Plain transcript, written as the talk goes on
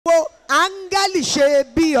Áńgẹ́lì ṣe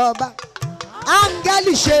bí ọba.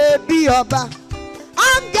 Áńgẹ́lì ṣe bí ọba.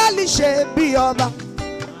 Áńgẹ́lì ṣe bí ọba.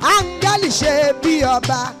 Áńgẹ́lì ṣe bí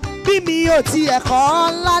ọba. Bí mi ò tiẹ̀ kọ́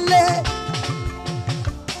lálé,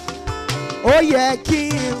 ó yẹ kí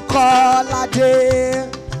n kọ́ ládé.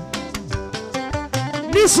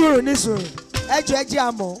 Ní sùúrù, ní sùúrù, ẹ jẹ́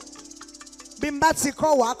àmọ́. Bí n bá ti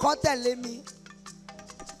kọ́ wàá kọ́ tẹ̀lé mi.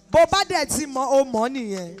 Bó bá dẹ̀ ti mọ̀ ó mọ̀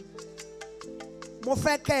nìyẹn. Mo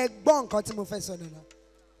fẹ́ kẹ́ ẹ gbọ́ nǹkan tí mo fẹ́ sọ nínú.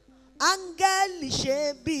 Áńgẹ́lì ṣe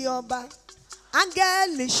bí ọba.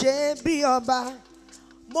 Áńgẹ́lì ṣe bí ọba.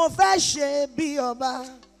 Mo fẹ́ ṣe bí ọba.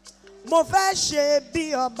 Mo fẹ́ ṣe bí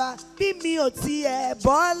ọba. Bí mi ò tiẹ̀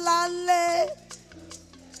bọ́ lálé,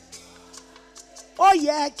 ó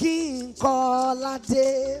yẹ kí n kọ́ ládé.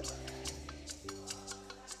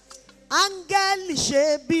 Áńgẹ́lì ṣe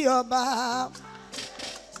bí ọba.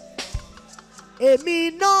 Èmi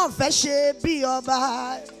náà fẹ́ ṣe bí ọba.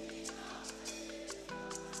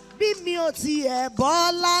 Bí mi ò tiẹ̀ bọ́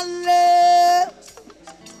lálé,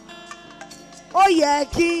 ó yẹ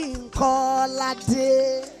kí n kọ́ ládé.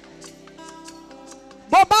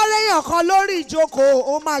 Bó bá réyàn kan lórí ìjókòó,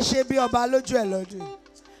 ó máa ṣe bí ọba lójú ẹ̀ lọ́dún.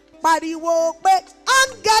 Pariwo pé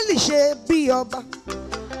áńgẹ́lì ṣe bí ọba.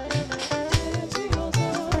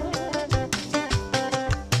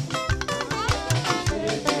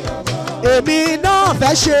 Èmi náà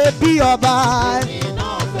fẹ́ ṣe bí ọba.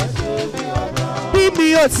 Bí mi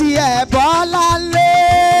ò tiẹ̀ bọ́ lálé,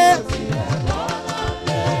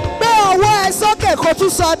 gbé ọwọ́ ẹ sókè kó tún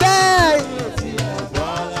sọ bẹ́ẹ̀.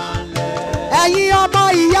 Ẹ̀yin ọmọ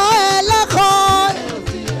ìyá ẹlẹ́kọ̀ọ́,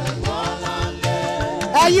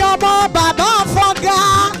 ẹ̀yin ọmọ bàbá fọ́gá,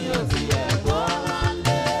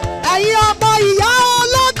 ẹ̀yin ọmọ ìyá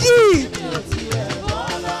olódì,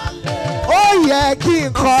 ó yẹ kí n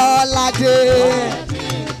kọ́ ládé.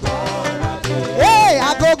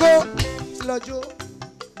 Agogo lọ́jọ́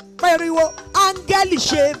pẹ̀riwo áńgẹ́lì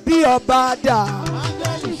ṣe bí ọba dà.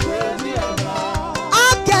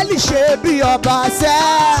 Áńgẹ́lì ṣe bí ọba sẹ́.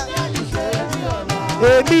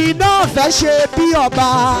 Èmi náà fẹ́ ṣe bí ọba.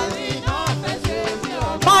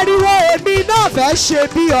 Pariwo èmi náà fẹ́ ṣe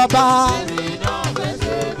bí ọba.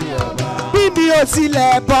 Bí mi ò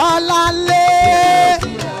tilẹ̀ bọ́ lálé,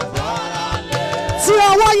 tí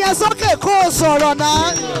ọwọ́ yẹn sókè kó o sọ̀rọ̀ náà.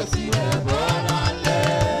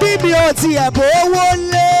 Bí mi ò tiẹ̀ bówó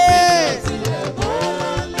lé,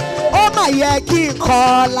 ó mà yẹ kí n kọ́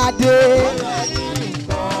ládé.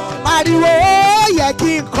 Pariwo ó yẹ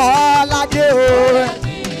kí n kọ́ ládé o.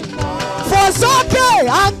 Fò sókè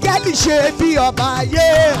áńgẹ́lì ṣe bí ọba yé.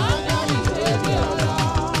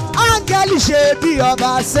 Áńgẹ́lì ṣe bí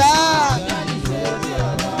ọba sẹ́.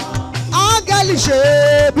 Áńgẹ́lì ṣe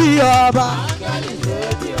bí ọba.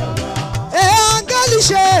 Áńgẹ́lì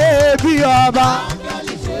ṣe bí ọba.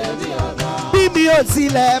 Bí mi ò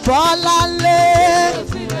tilẹ̀ bọ́ lálé,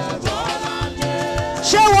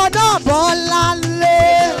 ṣé wọn náà bọ́ lálé?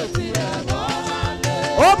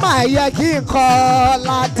 Ó mà yẹ kí n kọ́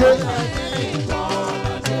ládé.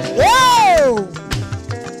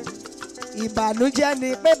 Ìbànújẹ́ ni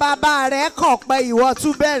pé bàbá rẹ̀ kàn pé ìwọ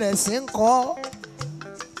tún bẹ̀rẹ̀ sí ń kọ́.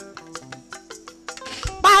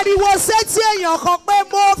 Pariwo sétí èèyàn kan pé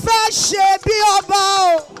mo fẹ́ ṣe bí ọba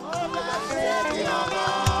o.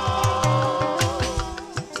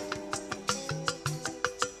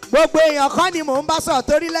 Gbogbo èèyàn kan ni mò ń bá sọ̀rọ̀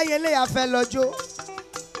torí lẹ́yìn eléyà fẹ́ lọ́jọ́.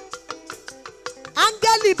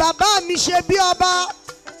 Áńgẹ́lì bàbá mi ṣe bí ọba.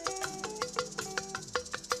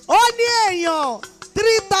 Ó ní èèyàn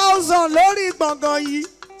 3000 lórí gbọ̀ngàn yìí.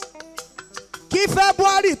 Kí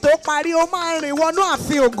February tó parí, ó máa rìn wọnú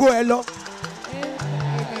ààfin ògo ẹ̀ lọ.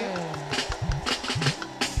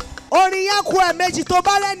 Orin yẹn kú ẹ̀ẹ̀mejì tó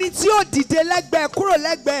bá rẹ́ni tí ó dìde lẹ́gbẹ̀ẹ́ kúrò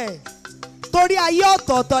lẹ́gbẹ̀ẹ́. Torí ayé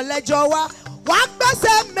ọ̀tọ̀ọ̀tọ̀ lẹ́jọ́ wá. Wà á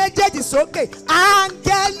gbẹ́sẹ̀ méjèèjì sókè.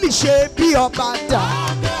 Áńgẹ́lì ṣe bí ọba dà.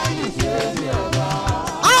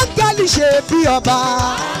 Áńgẹ́lì ṣe bí ọba.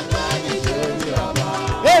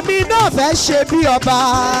 Èmi náà fẹ́ ṣe bí ọba.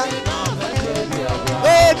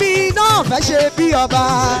 Èmi náà fẹ́ ṣe bí ọba.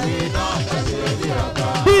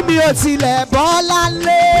 Bí mi ò tilẹ̀ bọ́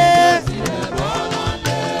lálé.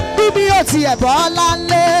 Bí mi ò tilẹ̀ bọ́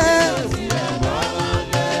lálé.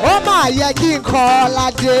 Ó mà yẹ kí n kọ́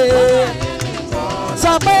ládé.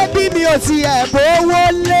 Sọ pé bí mi ò tiẹ̀ bówó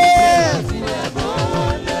lé.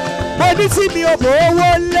 Mo ní tí mi ò bówó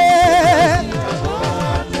lé.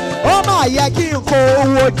 Ó mà yẹ kí n kó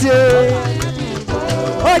owó dé.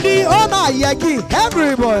 Ó ní ó mà yẹ kí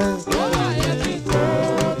everybody.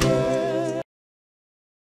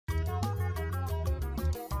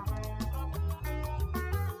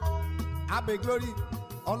 Abe glory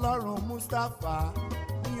Ọlọ́run Mustapha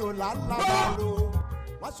ní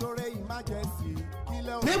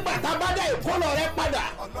nígbà tá a bá dá ìkólọ rẹ padà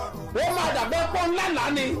ó máa dàbẹ́ pọ́n ńlá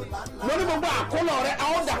ni mo ní gbogbo àkólọ rẹ a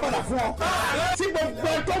ó dà padà fún ọ tí gbogbo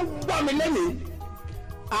ẹ tó ń gbọ́ mi lẹ́yìn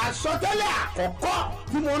àsọtẹ́lẹ̀ àkọ́kọ́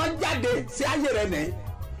tí mo rán jáde sí ayé rẹ nìyí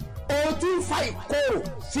o ti ń fa ìkorò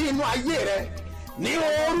sí inú ayé rẹ ní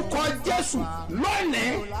orúkọ Jésù lónìí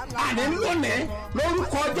àní lónìí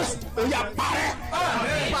lórúkọ Jésù ó yá parẹ́.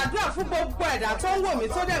 gbàdúrà fún gbogbo ẹ̀dá tó ń wò mí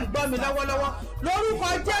tó dẹ̀ ń gbọ́ mi lọ́wọ́lọ́wọ́ lórúkọ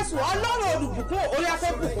Jésù Ọlọ́run olùbùkún ó yá kó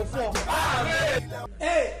bùkún fún ọ.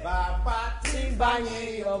 bàbá tí bá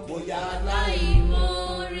yín ọmọ yàrá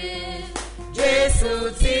láìmoore Jésù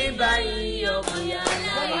tí bá yín ọmọ yàrá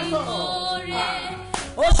láìmoore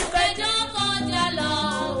oṣù kẹjọ kọjá lọ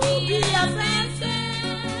bí afẹ́fẹ́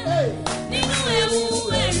nínú ewu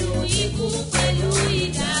ẹ̀rù ikú pẹ̀lú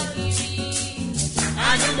ìdágìrì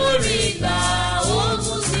àánú mo rí gbà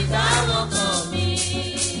ogun sì bá wọn kàn mí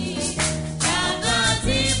bàbá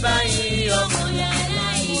tí bá yín ọmọ yàrá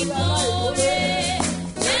ìmoore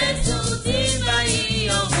Jésù tí bá yín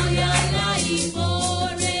ọmọ yàrá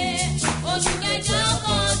ìmoore oṣù kẹjọ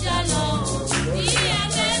kọjá lọ bí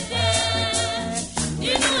afẹ́fẹ́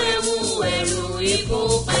nínú ewu ẹ̀rù ikú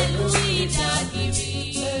pẹ̀lú ìdágìrì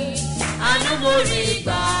àánú mo rí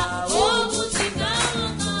gbà ogun ti bá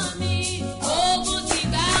wọn kàn mí ogun ti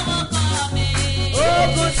bá wọn kàn mí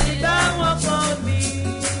ogun ti bá wọn kàn mí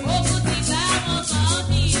ogun ti bá wọn kàn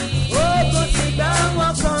mí ogun ti bá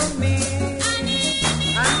wọn kàn mí àní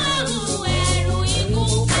nínú ẹ̀rù ikú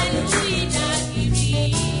pẹ̀lú ìdágìrì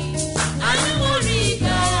àánú mo rí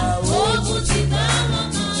gbà ogun ti bá wọn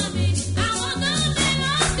kàn mí àwọn tó ń bẹ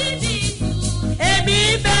lọ síbi ìtù èmi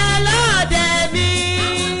bẹ lọ́dẹ mi.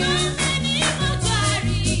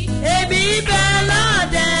 Èmi bẹ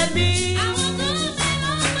lọ́dẹ mi. Àwọn tó ń bẹ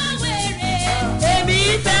lọ́gbà wèrè. Èmi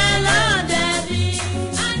bẹ lọ́dẹ mi.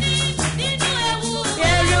 A ní nínú ewu.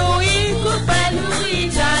 Èrò ikú pẹ̀lú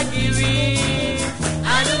ìdágìrì.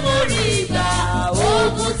 Àánú mo rí gbà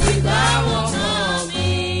ogun ti gbà wọ́n mọ́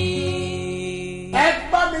mi. ẹ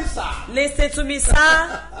gbọ́ mi sà. Listen to me, sir.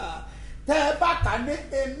 tẹ́ ẹ bá kà ní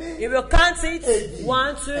ení. If you count it,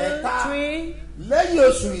 1, 2, 3. lẹ́yìn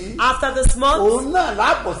oṣù yìí. After this month. òun náà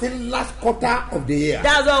láàbọ̀ sí last quarter of the year.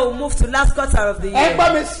 That's why we move to last quarter of the year. ẹ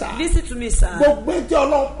gbọ́ mi sà. Listen to me, sir. gbogbo ẹjẹ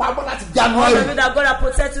Ọlọ́run pamọ́ láti All January. of you that God has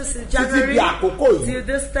protected since January títí di àkókò yìí. till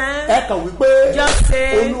this time. ẹ kàn wípé. Just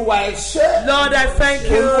say, Olúwa ẹ ṣé. Lord, I thank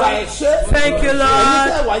you. Olúwa ẹ ṣé. Thank you, Lord. ẹ̀yin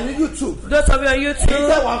tẹ́ wà ní YouTube. Those of you on YouTube, ẹ̀yin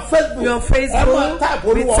tẹ́ wà ní Facebook. you're on ẹ máa Facebook, type be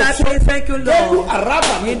Olúwa ẹ typing, ṣé. thank you, Lẹ́nu Lord.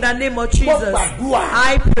 àràbà mi. In the name of Mo Jesus, gbàdúrà.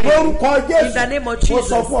 I pray. Lórúkọ Jésù. In the name of Mo Jesus,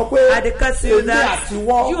 sọ fún ọ pé I declare to you èmi that àti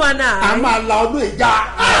wọ́n you and a máa I la ọdún ìjà.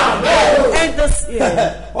 end this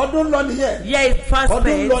year. ọdún lọ nìyẹn. Year is fast ọdún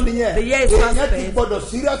spent. lọ nìyẹn. The year is fast èèyàn ti spent. gbọdọ̀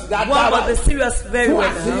serious One dáadáa. must be serious very Fún well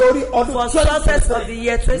àṣeyọrí now. ọdún For success of the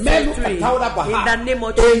year 2023. In the name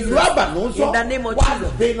of Jesus. èlú àbànú sọ In the name of wà Jesus.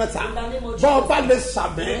 lóde iná ta. In the name of Jesus. bọ́ọ̀ bá lè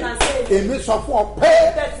sàmì. You can say it. èmi sọ fún ọ pé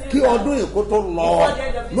kí ọdún yìí kó tó lọ. Before the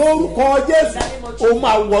end of this lórúkọ year. Jésù In the name of Jesus. o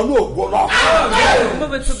máa wọnú ògo lọ.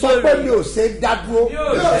 Move it to sọ pé mi glory. ò ṣe dá dúró.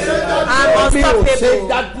 I'm mi ò ṣe unstoppable.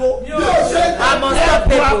 dá dúró. I'm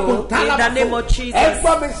unstoppable. In the name of Jesus. ẹ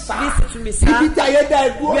gbọ́ mi sá. Listen to me, sir. ibi tí ayé dá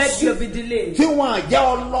ẹ dúró Where sí. you'll be delayed. tí wọ́n jẹ́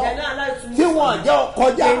ọ lọ. They're not allowed to move. tí wọ́n jẹ́ ọ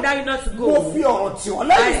kọjá. They allow you not to go. mo fi ọ̀rọ̀ tì ọ́ I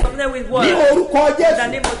lẹ́yìn. submit with words. ní orúkọ In the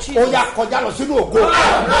Jésù name of Jesus. ó yá kọjá lọ sínú ògo.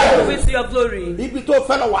 Move into your glory. ibi tó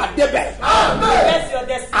fẹ́ lọ wà á débẹ̀. Bless your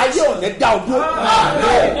destiny. ayé ò ní dá ọ dúró. You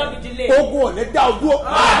will not be delayed. ogun ò ní dá ọ dúró. You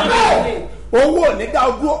will not be delayed. owó ò ní dá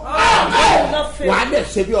ọ dúró. You will not fail. wà á dẹ̀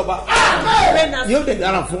ṣe bí ọba. Reign as yóò dẹ̀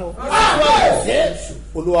dára fún ọ. promised. Jésù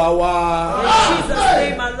Olúwa wa. In Jesus'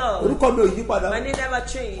 name, my Lord. orúkọ mi ò yí padà. My name never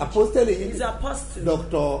changed. apostole yìí. He's an apostle.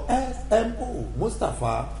 Dr. S.M.O.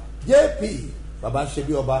 Mustapha J.P.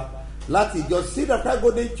 Babasebioba láti ìjọ Sept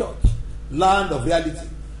Golden Church Land of Reality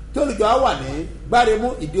tí olùjọ á wà ní Gbáremú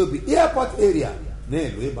Ìdíòbí airport area ní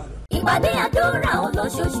ìlú Ìbàdàn. ìpàdé àdúrà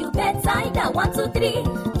olóṣooṣù Bethsaida 1, 2, 3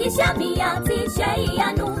 iṣẹ́ mi àti iṣẹ́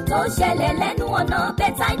ìyanu tó ṣẹlẹ̀ lẹ́nu ọ̀nà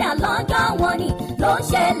Bethsaida lọ́jọ́ wọn ni ló ń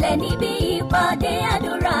ṣẹlẹ̀ níbi ìpàdé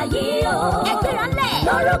àdúrà yìí o. ẹgbẹ́ra lẹ̀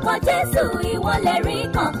lórúkọ Jésù ìwọlẹ̀ rí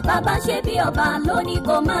kan Babasebioba lónìí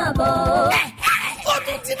kò máa bọ̀. ó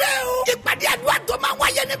tún ti dẹ́ o. ìpàdé àdúrà tó máa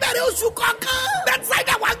wáyé níbẹ̀rẹ̀ oṣù kọ̀ọ̀kan.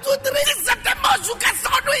 Bethsaida 1, 2, 3 ní September oṣù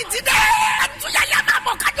kẹsàn-án ọdún yìí ti dẹ́. ẹtúyàyà máa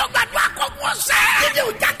bọ̀ kájọ gbàdúrà kọ̀ọ̀kan ọ̀sẹ̀. kíni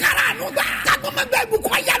ò jákàrà àánú gbà. kágbọ́mọgbà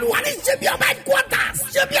ìbùkún ayélujára ní Sebioba headquarters.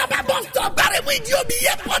 Sebioba bus stop Gbáremú Ìdíòbí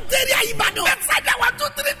airport area Ìbàdàn. Bethsaida 1, 2,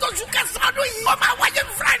 3 tóṣù kẹsàn-án ọdún yìí. ó máa wáyé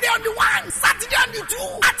Friday on the 1, Saturday on the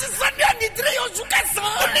 2 àti Sunday on the 3 oṣù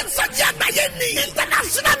kẹsàn-án. ó ní sọ́jí àgbáyé ni.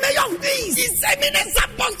 international mayor of peace. ìsẹ́mínẹ́sà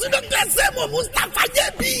pọ̀sùlù kẹsẹ̀ mọ̀ Mustapha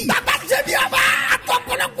Jẹ́bi. Babasebioba.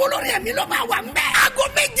 àtọkọlọpọ lórí ẹ̀mí ló máa wà ń bẹ̀. aago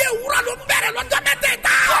 7 òwúrọ̀ ló ń bẹ̀rẹ̀ lọ́jọ́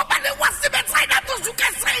mẹ́tẹ̀ẹ̀ta. ọba lè wá sí Bẹ́tísáídà tó sùn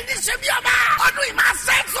kẹsẹ̀ ní Sebioba. ọdún ìmọ̀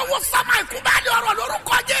àṣẹ ìṣòwò sọmọ ìkúbálẹ̀ ọ̀rọ̀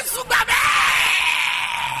lórúkọ Jésù gbàgbẹ́.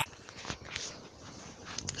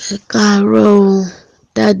 Ẹ káàárọ̀ o,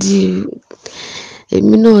 dádì.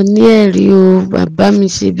 Èmi náà ní ẹ̀rí o. Bàbá mi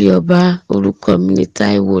Sebioba, orúkọ mi ni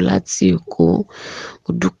Táíwò láti Èkó. Mo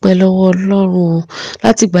dúpẹ́ lọ́wọ́ Ọlọ́run o.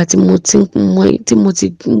 Láti ìgbà tí mo ti ń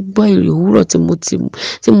gbọ́ ìrì òwúrọ̀,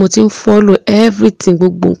 tí mo ti ń follow everything,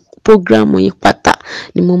 gbogbo program yín pátá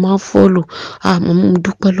ni mo máa ń follow. Mo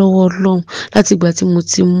dúpẹ́ lọ́wọ́ Ọlọ́run. Láti ìgbà tí mo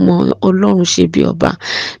ti mọ Ọlọ́run Sebioba,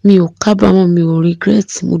 mi ò kábàámọ̀, mi ò regret.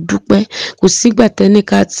 Mo dúpẹ́. Kò sígbà tẹ́ni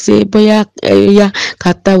ká ṣe bóyá ẹ̀yà ká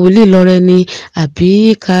ta wòlíì lọ́rẹ ni àbí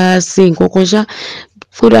ká ṣe nǹkan kan ṣá.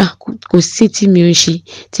 Kódà kò sí tí mi ò ṣe.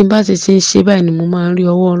 Tí n bá ti ń ṣe báyìí ni mo máa ń rí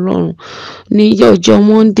ọwọ́ Ọlọ́run. Ní ọjọ́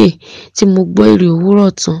Monday tí mo gbọ́ ìrì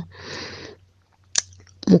òwúrọ̀ tán,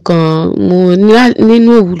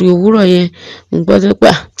 nínú ìrì òwúrọ̀ yẹn, mo gbọ́ pé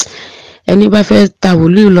ẹni bá fẹ́ ta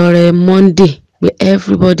wòlíì lọ́rẹ Monday, pé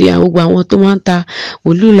everybody, gbogbo àwọn tó máa ń ta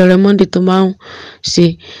wòlíì lọ́rẹ Monday tó máa ń ṣe,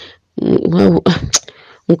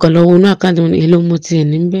 mo kàn lọ wo inú àkáǹtì mi, èló mo ti ẹ̀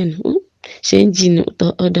níbẹ̀ ni. Ṣé ń jí ni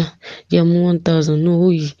ọ̀dà jẹ́ mú 1000 ní owó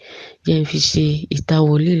yìí jẹ́ n fi ṣe ìta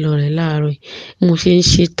wòlíì lọ́rẹ láàárọ̀ yìí. Mo ṣe ń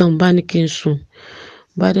ṣe tán, bá ní kí n sùn,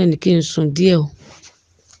 bá dẹ̀ ní kí n sùn díẹ̀ o.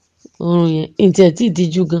 Oorun yẹn ǹtí ẹ̀ tí ì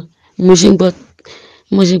díjú gan. Mo ṣe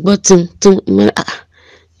gbọ́ tún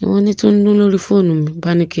wọ́n ní tó ń dún lórí fóònù mi,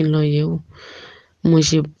 bá ní kí n lọ yẹ̀ wò.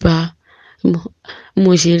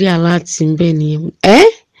 Mo ṣe rí aláàtì ń bẹ̀ nìyẹn.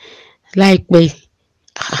 Láìpẹ́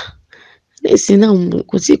lẹ́sìn náà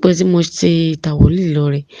kò tí ì pẹ́ tí mo ṣe ìta wòlíì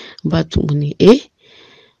lọ́rẹ. Bá tún mo ní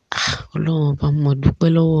Ọlọ́run ọba, mo dúpẹ́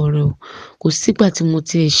lọ́wọ́ rẹ o. Kò sígbà tí mo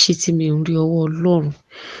ti ẹ̀ ṣe tí mi ò rí ọwọ́ Ọlọ́run.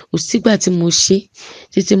 Kò sígbà tí mo ṣe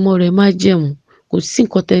títí mọ́ rẹ má jẹ̀mú. Kò sí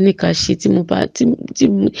nǹkan tẹ́ni ká ṣe tí mi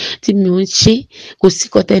ò ń ṣe. Kò sí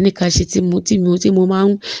nǹkan tẹ́ni ká ṣe tí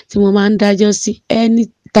mo máa ń dájọ́ sí.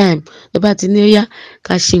 Anytime tó bá ti ní ó yá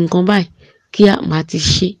ká ṣe nǹkan báyìí, kí a máa ti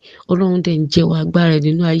ṣe. Ọlọ́run dẹ̀ ń jẹ́wọ́ agbára ẹ̀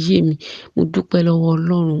nínú ayé mi. Mo dúpẹ́ lọ́wọ́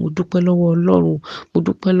Ọlọ́run. Mo dúpẹ́ lọ́wọ́ Ọlọ́run. Mo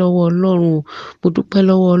dúpẹ́ lọ́wọ́ Ọlọ́run. Mo dúpẹ́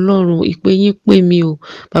lọ́wọ́ Ọlọ́run. Ìpè yín pè mí o.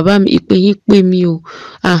 Bàbá mi, ìpè yín pè mí o.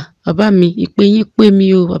 Bàbá mi, ìpè yín pè mí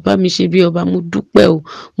o. Bàbá mi Sebioba, mo dúpẹ́ o.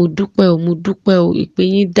 Mo dúpẹ́ o. Mo dúpẹ́ o. Ìpè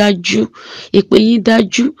yín dájú. Ìpè yín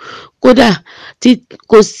dájú. Kódà tí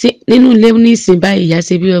kò sí nínú ilé nísìn báyìí, ìyá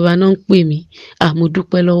Sebioba náà ń pè mí. Mo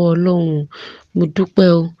dúpẹ́ lọ́wọ́ Ọlọ́run. Mo dúpẹ́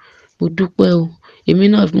o. Mo dúpẹ́ o. Èmi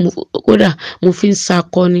náà kódà mo fi ń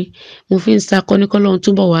sakọni k'Ọlọ́run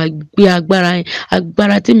túbọ̀ wá gbé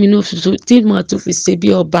agbára tí mo tún fi ṣe bí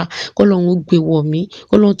ọba, k'Ọlọ́run ó gbé wọ̀ mí,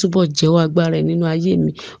 k'Ọlọ́run túbọ̀ jẹ́wọ́ agbára ẹ̀ nínú ayé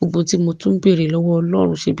mi. Gbogbo tí mo tún béèrè lọ́wọ́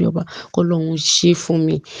Ọlọ́run Sebioba, k'Ọlọ́run ṣe fún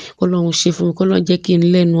mi, k'Ọlọ́run jẹ́ kí n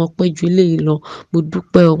lẹ́nu ọpẹ́ ju eléyìí lọ. Mo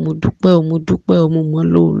dúpẹ́ o. Mo dúpẹ́ o. Mo dúpẹ́ o. Mo mọ̀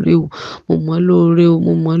lóore o. Mo mọ̀ lóore o.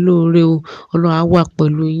 Mo mọ̀ lóore o. Ọlọ́run á wà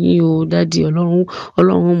pẹ̀lú yín o, dádì.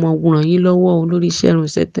 Ọlọ́run mọ̀ ràn yín lọ́wọ́ o lórí iṣẹ́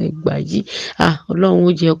ìránṣẹ́ tẹ́ gbà yìí. Ọlọ́run ó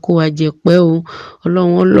jẹ́ kó wa jẹ pẹ́ o.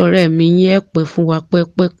 Ọlọ́run ọlọ́rẹ́ mi yín ẹ pẹ́ fún wa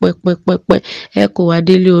pẹ́pẹ́pẹ́pẹ́pẹ́. Ẹ kó wa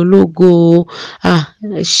délé ológo o.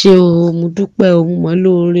 Ẹ ṣé o. Mo dúpẹ́ o. Mo mọ̀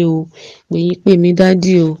lóore o. Pè yín pè mí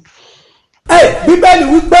dádì o. Bíbélì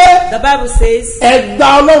wípé The Bible says, ẹ gba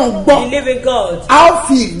Ọlọ́run gbọ́, believe in God, a ó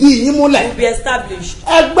fi ìdí yín múlẹ̀. will be established.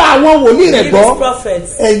 Ẹ gba àwọn wòlíì rẹ̀ Believe gbọ́, his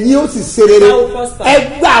prophets, ẹ̀yin ó sì ṣe rere. thou will prosper. Ẹ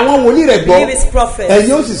gba àwọn wòlíì rẹ̀ gbọ́, Believe his prophets,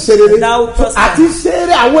 ẹ̀yin ó sì ṣe rere. thou will prosper. Àti ṣe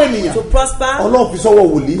rere àwọn ènìyàn, To prosper, Ọlọ́run fi sọ́wọ́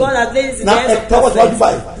wòlíì. God has laid in the Now, hands of tẹ́wọ́ síwájú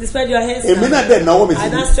báyìí. prophets. Spread your hands Èmi now. náà dẹ̀ náwó mi sí I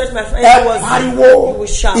now i. stretch my Ẹ hands towards pariwo you. You will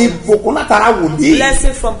shout. ìbùkún látara wòlíì.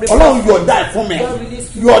 Blessing from the Ọlọ́run prophet. yọ̀ọ̀dá ẹ̀ fún mi. God release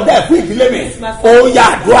you. Yọ̀ọ̀dá ẹ̀ fún ìdílé mi. It's my Ó family. yá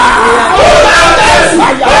àdúrà.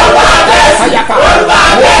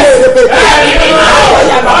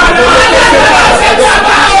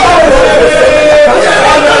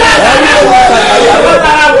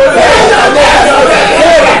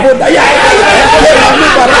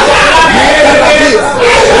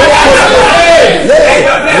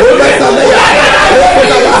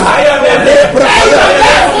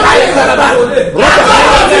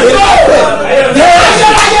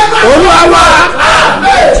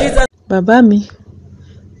 Bàbá mi,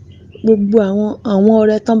 gbogbo àwọn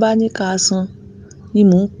ọrẹ tán bá ní ká san ni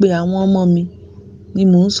mò ń pe àwọn ọmọ mi, ni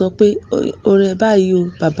mò ń sọ pé ọrẹ báyìí o,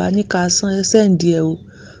 bàbá ní ká san, ẹ sẹ́ǹdì ẹ o.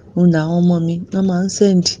 Òun làwọn ọmọ mi wọ́n máa ń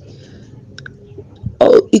sẹ́ǹdì.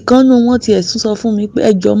 Ìkànnù wọn tiẹ̀ tún sọ fún mi pé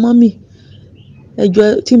ẹjọ́ mọ́mì, ẹjọ́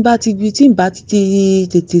tí n bá ti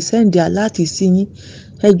tètè sẹ́ǹdì aláàtì sí yín,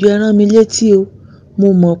 ẹjọ́ ẹ rán mi létí o. mo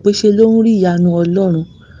mọ̀ pé ṣe ló ń rí ìyanu Ọlọ́run.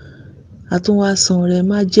 A tún wá san ọrẹ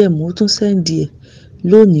májẹ̀mú, ó tún sẹ́ǹdì ẹ̀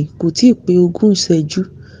lónìí, kò tíì pé 20 ìṣẹ́jú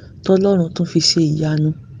tọ́lọ́run tún fi ṣe ìyanu.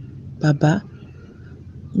 Bàbá,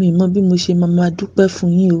 mi mọ bí mo ṣe máa dúpẹ́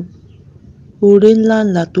fún yín o. Oore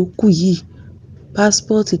ńláǹlà tó kù yìí,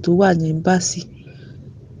 pásítọ̀tì tó wà ní ẹ́mbásì,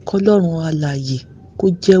 kọ́lọ́run alààyè kó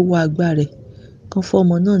jẹ́wọ́ agbára ẹ̀, kán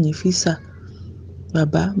fọ́mọ náà ní físà.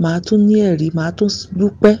 Bàbá, màá tún ní ẹ̀rí, màá tún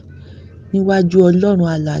dúpẹ́ níwájú Ọlọ́run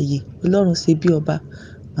alààyè, Ọlọ́run ṣe bí ọba.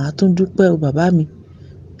 Màá tún dúpẹ́ o bàbá mi.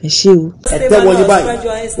 Ẹ ṣé o. Ẹ tẹ́wọ́ yín báyìí,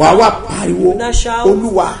 wàá wá pariwo,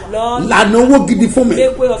 Olúwa lànà owó gidi fún mi,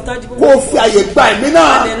 kó o fi àyè gba ẹ̀mí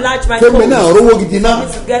náà, kémi náà rówó gidi náà.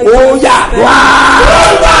 Ó yá wá.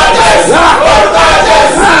 Orúkọ Jésù, orúkọ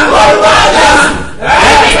Jésù, orúkọ Jésù.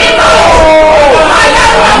 Ẹ̀mí mímọ́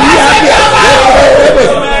o.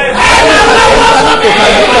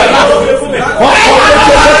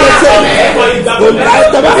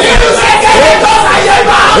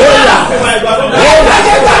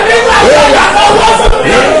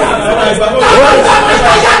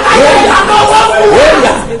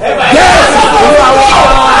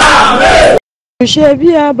 Mo ṣe bí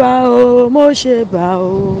ọba o, mo ṣe bá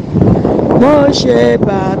o, mo ṣe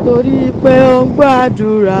bá torí pé ó ń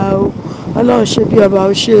gbàdúrà o. Ọlọ́run ṣe bí ọba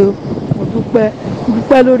o ṣe o. Mo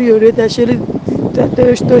dúpẹ́ lórí oore tó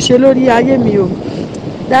ṣe lórí ayé mi o.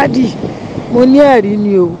 Dádì, mo ní ẹ̀rí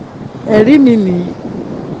ni o. Ẹ̀rí mi nìyí.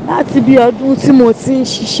 Láti bí ọdún tí mo ti ń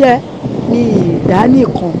ṣiṣẹ́ ní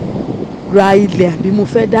ìdánìkan ra ilẹ̀ àbí mo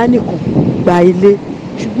fẹ́ dánìkan gba ilé.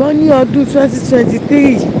 Ṣùgbọ́n ní ọdún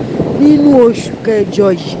 2023 nínú oṣù kẹjọ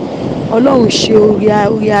yìí, Ọlọ́run ṣe orí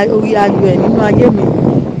ayọ̀ ẹ̀ nínú ayé mi.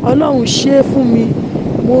 Ọlọ́run ṣe é fún mi.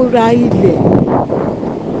 Mo ra ilẹ̀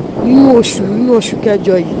nínú oṣù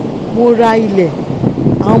kẹjọ yìí. Mo ra ilẹ̀.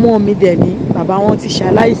 Àwọn ọmọ mi dẹ̀ ní bàbá wọn ti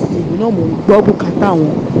ṣaláìsí, èmi náà mò ń gbọ́ bùkátà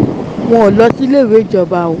wọn. Wọn ò lọ sí iléèwé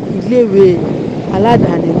ìjọba o, iléèwé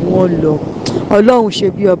aládàáni ni wọ́n lọ. Ọlọ́run ṣe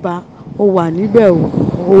bí ọba, ó wà níbẹ̀ o,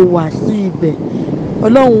 ó wà sí ibẹ̀.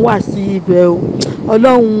 Ọlọ́run wà sí ibẹ̀ o.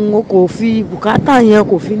 Ọlọ́run kò fi bùkátà yẹn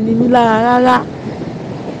kò fi ní mí lára rárá.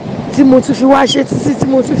 Tí mo tún fi wá ṣe títí tí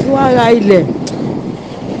mo tún fi wá ra ilẹ̀.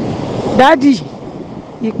 Dádì,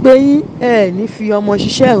 ìpè yín ẹ ní fi ọmọ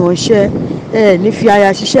ṣiṣẹ́ ránṣẹ́, ẹ ní fi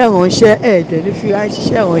aya ṣiṣẹ́ ránṣẹ́, ẹ dẹ̀ ní fi aya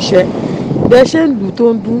ṣiṣẹ́ ránṣẹ́. Bẹ́ẹ̀ ṣe ń lù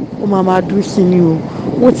tó ń dún, ó máa dún sí ni o.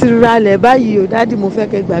 Mo ti ra ilẹ̀ báyìí o. Dádì, mo fẹ́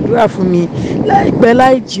kẹ́ gbàdúrà fún mi. Láìpẹ́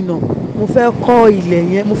láì jìnnà, mo fẹ́ kọ́ ilé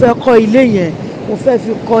yẹn. Mo fẹ́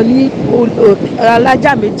fi kọ́ ní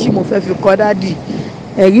alájà méjì, mo fẹ́ fi kọ́. Dádì,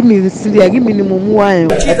 ẹ̀rí mi ni mo mú wá yẹn.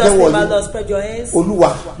 Jesus name, my Lord, spread your hands.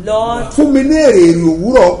 Olúwa, fún mi ní èrè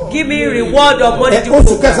òwúrọ̀. Give me reward of money.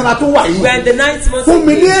 Oṣù kẹsàn-án tó wà yìí. We are in the 9th month. Fún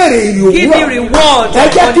mi ní èrè òwúrọ̀. Give me reward of money. Ẹ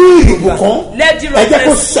jẹ́ kí ìrìbù kan. Ẹ jẹ́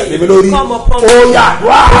kó ṣẹlẹ̀ mi lórí. Ó yá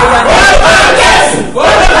wá. Orúkọ Jésù,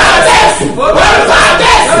 orúkọ Jésù, orúkọ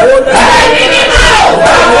Jésù. Ẹ̀mí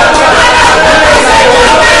mímọ́.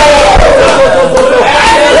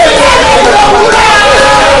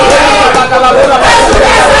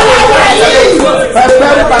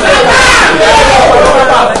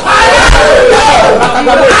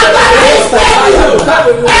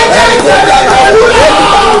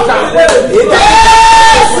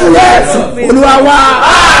 Olúwa wa.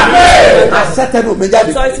 Àṣetẹnu mi jáde.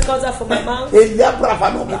 Authority comes out from my mouth. Èlé àbúràfà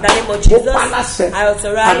náà. In the name of Jesus, I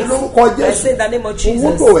authorize. I say in the name of Jesus.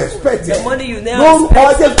 Owó tó expect. The money you now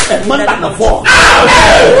lórúkọ expect. Jésù ẹ̀mọ́ ìlànà fọ́.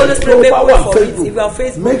 Holy Spirit, make way for it. If you are on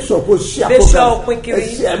Facebook, make sure kó ṣe make sure àpòkà. quickly,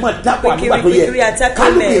 ẹ̀mọ́ dàpọ̀ àgbà tó quickly yẹ. attack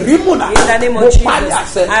Kálukì men. rímùnà. In the name of Mo Jesus, parí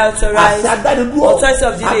àṣẹ. I authorize. Àṣẹ adánidúró. Authority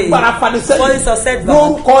of delay. Agbára fanisẹ́yìn. Police of setback.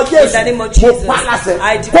 Lórúkọ In the Jésù. name of Mo Jesus, parí àṣẹ.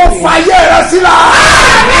 I Kó decree. fàyè rẹ sílá.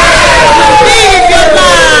 Live your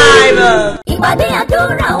life. Ìpàdé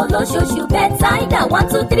àdúrà olóṣooṣù Bethsaida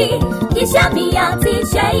 123 iṣẹ́ mi àti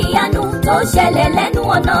iṣẹ́ ìyanu tó ṣẹlẹ̀ lẹ́nu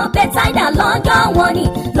ọ̀nà Bethsaida lọ́jọ́ wọn ni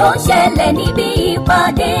ló ń ṣẹlẹ̀ níbi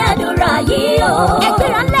ìpàdé àdúrà yìí o.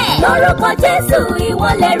 Ẹgbẹ́ra lẹ̀ lórúkọ Jésù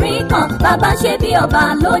ìwọlẹ̀ rí kan bàbá ṣe bí ọba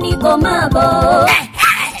lónìí kò máa bọ̀.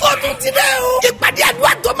 Ó tún ti dé o. Ìpàdé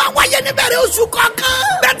àdúrà tó máa wáyé níbẹ̀rẹ̀ oṣù kọ̀ọ̀kan.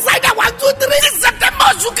 Bethsaida 123 ní September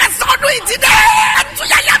oṣù kẹsàn-án ọdún yìí ti dé.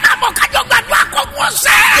 Ẹ̀túnyàyà máa bọ̀ kájọ gbàdúrà kọ́kún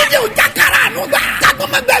ọ̀sẹ̀. Ilé òjà kára àánú gbà.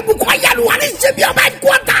 Kágbọ́mọgbẹ́ ìbùkún ayélujára ní ṣebí ọba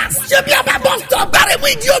headquarters. Ṣebí ọba bus stop bẹ̀rẹ̀ mú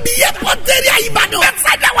ìdí omi yẹ pọ́ńtẹ́rì Ìbàdàn.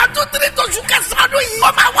 Bethsaida 123 tóṣù kẹsàn-án ọdún yìí. Ó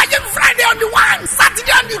máa wáyé Friday on the 1,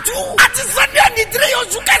 Saturday on the 2, àti Sunday on the 3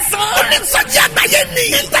 oṣù kẹsàn-án. Ó ní sọ́jí àgbáyé ní.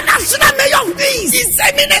 International Mayor of Peace.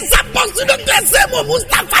 Ìsẹ̀mínẹ́sà pọ̀sù Dr. Sẹ́mu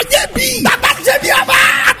Mustapha Jẹ́bi. Bàbá ṣebí ọba.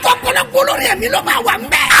 Àtọ̀pọ̀lọpọ̀ lórí ẹ̀mí ló máa wà ń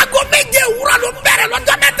bẹ̀. Aago méje òwúrọ̀ ló ń bẹ̀rẹ̀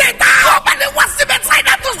lọ́jọ́ mẹ́tẹ̀ẹ̀ta. Ọba lè wá sí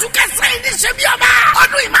Bethsaida tóṣù kẹsàn-án ní ṣebí ọba.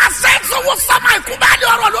 Ọdún yìí máa ṣe é sọ́wọ́ ìwòsàn máa ikú bá ní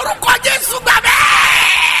ọ̀rọ̀ lórúkọ Jésù gbàgbẹ́.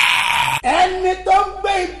 ẹni tó ń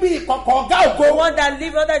gbé ibi ìkọ̀kọ̀ ọ̀gá ògo. The one that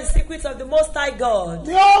live under the secrets of the Most High God.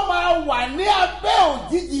 ni ó máa wà ní abẹ́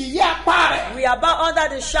òjijì ìyá apá rẹ̀. We are bound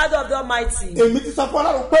under the shadow of the Almighty. èmi ti sọ fún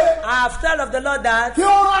Ọlọ́run pé. I have told of the Lord that. kí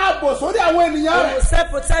ó rán ààbò sórí àwọn ènìyàn He rẹ̀. will set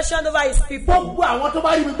protection over His people. gbogbo àwọn tó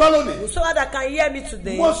bá rí mi gbọ́ lónìí. Whosoever that can hear me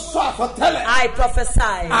today. mo sọ àsọtẹ́lẹ̀. I prophesy.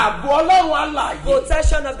 ààbò Ọlọ́run alààyè.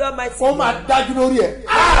 Protection of the Almighty. ó máa dájú lórí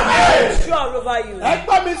ẹ̀. Sure over you. ẹ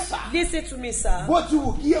gbọ́ mi sà. Listen to me, sir. bó ti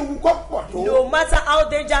wù kí ewu kọ́ pọ̀ tó. No matter how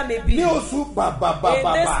danger may be. ní oṣù bàbàbàbà.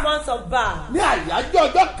 In this month of Bar. ní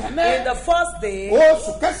àyájọ́ ọjọ́ kẹ́nẹ́. In the first day.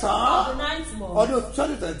 oṣù kẹsàn-án. The 9th month. ọdún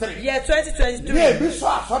 2023. Year 2023. ní èmi sọ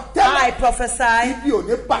àsọtẹ́lẹ̀. I prophesy. ibi ò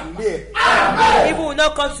ní bàlẹ́ ẹ̀. Evil will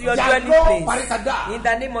not come to your dwelling yàgò place. parikada. In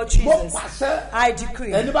the name of mo Jesus. pàṣẹ. I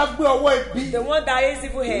decree. ẹni bá gbé ọwọ́ ibi. The one that is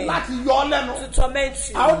evil here. láti yọ ọ lẹ́nu. To torment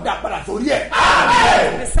you. a ó dà padà sórí ẹ̀.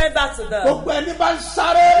 Be sent back to them. gbogbo ẹni bá ń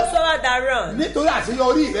sáré. Whosoever that run. nítorí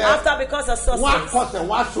àṣeyọrí rẹ. After because of wọ́n á success. kọsẹ̀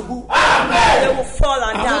wọ́n á ṣubú. They will fall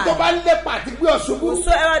and àwọn tó die. bá ń lépa àti gbé ọ ṣubú.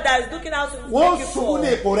 Whosoever that is looking out to wọ́n make you ṣubú fall. ní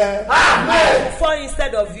ipò rẹ. They will fall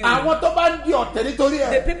instead of you. àwọn tó bá ń di ọ̀tẹ̀ nítorí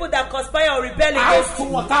The ẹ̀. people that conspire or rebel a ó against fún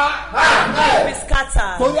you wọn ká. will be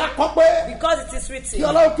scattered. torí akọ pé. Because it is kí written.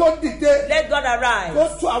 ọlọ́run kí ó dìde. Let God arise kó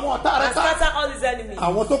tú àwọn ọ̀tá rẹ and ká. scatter all his enemies.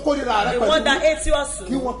 àwọn tó kórìíra rẹ The one that pẹ̀lú. hates you also.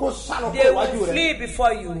 kí wọn kó sálọ They kó iwájú will rẹ. flee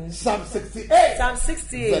before you. Psalm 68. Psalm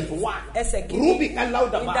 68. verse 1. Ẹsẹ̀ Rúbì kìíní. kan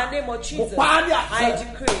láwùdà In bá. the name of mo Jesus. pa á ní I àṣẹ.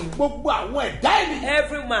 decree. gbogbo àwọn ẹ̀dá ènìyàn.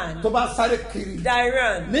 Every man tó bá sáré kiri. that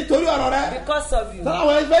run nítorí ọ̀rọ̀ rẹ. because of you.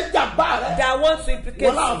 táwọn ẹgbẹ́ jàmbá rẹ. That want to implicate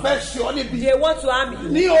wọ́n láwọn you. fẹ́ ṣe ọ́ níbi. They want to harm you.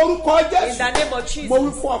 ní orúkọ In the Jésù. name of Jesus. mo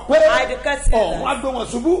wí fún ọ pé. I declare to you ọ̀hún á that. gbé wọn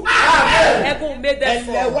ṣubú. Heaven will make them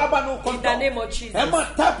ẹ̀lẹ́ wá fall. bá nu In the kọ́ńtọ̀. name of Jesus. ẹ máa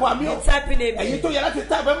táàpù àmì o. Be typing amen. ẹ̀yin tó yẹ láti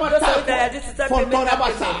táàpù ẹ máa Those of you that are táàpù. due to type fún amen, tọ́ra type bá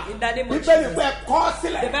amen. sà. In the name of bíbélì Jesus. pé kọ́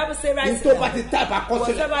sílẹ̀. The Bible says write ní it tó bá down. ti táàpù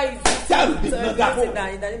àkọsílẹ̀. Whatever is tí a rò bí so nàgà write fún. it down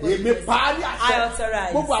in the name of èmi Jesus. pa á ní I àṣẹ.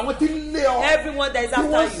 authorize. gbogbo àwọn tí ń lé ọ. Everyone that is tí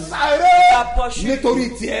after wọ́n you. sáré. That pursue you. nítorí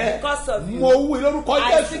tiẹ̀. Because of you. mo wí lórúkọ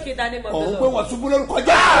I Jésù. speak in the name of ọ̀hún the pé Lord. wọ́n ṣubú lórúkọ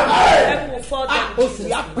Jésù. Heaven will fall down. oṣù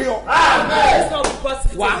yà pé ọ. It's not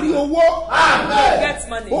possible. wà á rí owó. Get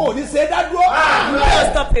money. o ò ní ṣe é dá dúró.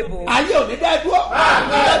 Unstoppable. ayé ò ní dá dúró.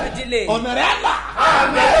 Will not be delayed. ọ̀nà rẹ̀ á là.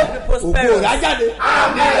 Will not be ògo prosperous. rẹ̀ á jáde.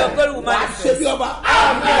 Your glory will wà á ṣe bí manifest. ọba.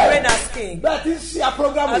 You reign as king. bẹ́ẹ̀ ti ń ṣe a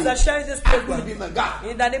programu As I yìí. share this agbóni program, bí nàgà.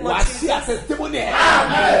 in the name wà á of ṣe Jesus, àtẹ̀sítímọ́nì ẹ̀.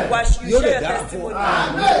 you yóò lè share your dára fún testimony.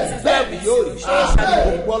 ọ. This is bẹ́ẹ̀ where ni we yóò rí. see. So shall it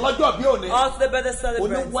be. gbogbo ọlọ́jọ́ bí òní. All the better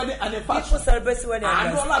celebrants. oníwẹ́ni People anifásitì. celebrate when they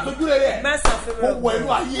àánú are ọlá àtọ́jú rẹ̀. Mercy and kó favor wọ of inú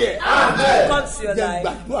God. ayé ẹ̀. Come to your jẹ́ life.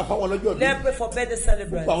 gbàdúrà fáwọn ọlọ́jọ́ bí. Let's pray for better gbogbo àwọn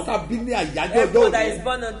celebrants. tá a bí ní àyájọ́ ọjọ́ Everyone that is òní.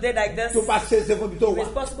 born on a day like this, tó bá ṣe é ṣe fún mi tó wà.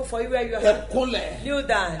 responsible for you where you ẹ are. kúnlẹ̀. Kneel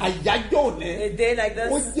down. àyájọ́ òní. A day like ó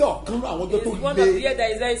this jẹ́ ọ̀kan nínú àwọn ọjọ́ is tó one of the le year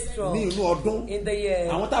that is very strong ní inú ọdún. in the year.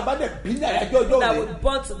 àwọn tá a bá dẹ̀ bí ní àyájọ́ ọjọ́ That òní. was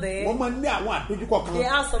born today, wọ́n máa ń ní àwọn àdójúkọ kan. they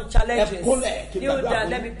have some ẹ challenges. kúnlẹ̀ kí Kneel gbàdúrà down, fún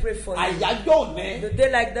let me pray for you. àyájọ́ òní The day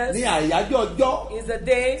like ní this àyájọ́ ọjọ́ is the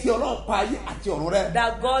day tí ọlọ́run pa ayé àti ọ̀run rẹ̀.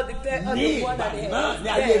 that God declared on ní the one ìgbà that náà ní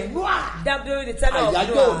ayé they Nóà. that during the time of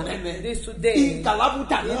àyájọ́ Noah òní is today.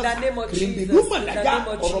 ìkàlábùtà In the name of Jesus, kìrìndínlú in the mọ̀nàjà name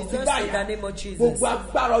of ọ̀rọ̀ Jesus, fídáyà in the name of Jesus. gbogbo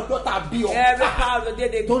agbára ọjọ́ tá a bí ọ. Every power of the day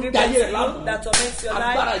they tó ń give dayé to rẹ̀ láàmú. you that torments your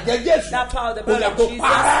agbára life, jẹ Jésù. that power of the ó blood yẹ of kó Jesus.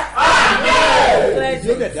 parẹ́. Cleanse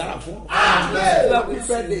yóò it. dẹ̀ dára fún. Well, we happy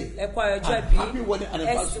birthday. see. Ẹ̀kọ́ ayọ̀jọ́ happy ìbí. wedding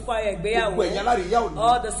anniversary. Ẹ̀sìn kọ́ ayọ̀ gbogbo ẹ̀yin alárìíyá ìgbéyàwó. òní.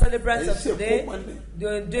 All the celebrants of Ẹ ṣe today, fún ọmọ ní.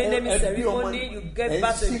 you're doing naming Ẹ bí ọmọ ceremony, ní. you Ẹ get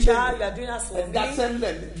back to a sílẹ̀ child, ní. you are doing as for ẹ dáṣẹ́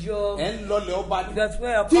ńlẹ̀ ni. You're ẹ ń lọlẹ̀ ọba ni. That's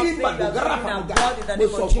where your tírí company you are gbàgbọ́gárà doing fàmùgà. abroad in the mo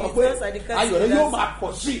name sọ of fún ọ pé Jesus. I declare ayọ̀ rẹ to yóò you máa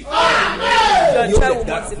pọ̀ sí. your Yóò child dẹ̀ will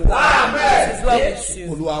dára fún multiply. This is well ọ. with you.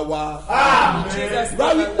 Olúwa wa. Jesus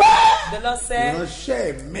Báwo name. pé The Lord said,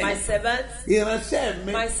 ìránṣẹ́ mi. my servant, ìránṣẹ́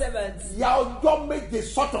mi. my servant, ya ọjọ́ méje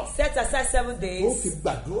sọ́tọ̀. set aside 7 ó fi days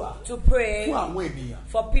gbàdúrà to pray fún àwọn ènìyàn.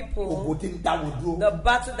 for people, ogun tí ń dá wọn dúró. the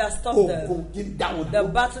battle that stopped them, ogun tí ń dá wọn the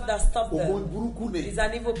dúró. battle that stopped ogun them burúkú ni. is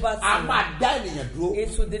an evil a battle. máa dá ènìyàn dúró.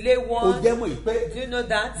 It will delay ó one. jẹ́ mọ̀ yìí pé Do you know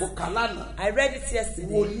that? mo kà lánàá. I read it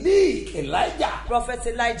yesterday. wòlíì Elijah Prophet tó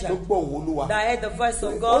Elijah gbọ́ òun Olúwa. that heard the voice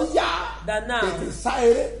of ó God yá that now tètè sá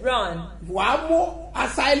eré. run. wàá mú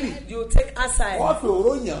Asaeli. You take aside wọ́n fi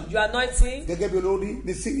òró yàn your anointing gẹ́gẹ́ bí olórí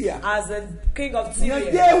ní Syria. as a king of yàn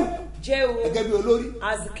Syria. Jéhù Jehu gẹ́gẹ́ bí olórí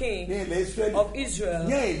as the king ní ilẹ̀ Israẹli of Israel,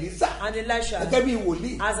 yẹn Èlísà and Elisha gẹ́gẹ́ bí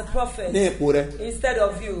wòlíì as a prophet ní ipò rẹ̀ instead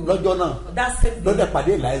of you. lọ́jọ́ náà That same lọ́dẹ̀ day,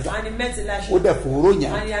 pàdé Èlísà and he met Elisha, ó dẹ̀ fòró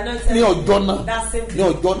yàn and he anointed ní ọjọ́ náà that same ní day,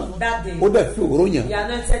 ọjọ́ náà that day, ó dẹ̀ fi òró yàn he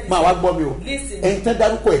anointed máa wá gbọ́ mi o Listen. ẹ̀yin tẹ́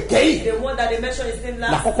dárúkọ ẹ̀ kẹ́yìn the one that they mentioned his name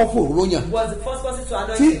last làkọ́kọ́ fòró yàn was the first person to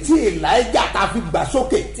anoint him. títí Èlíjà tá a fi gbà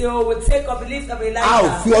sókè Till we take up the lift of a ò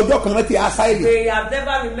Elijah, fi ọjọ́ kan rántí Ásáélì they have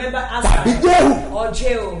never remembered tàbí Asa Jéhù or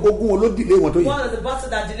Jehu. ogun olódìlé wọn tó yẹ One of the battles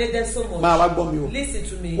that delayed them so máa much. wá gbọ́ mi o Listen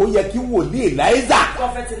to me. ó yẹ kí wòlíì Èlíjà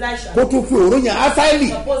Prophet Elisha kó tún fi òró yàn Ásáélì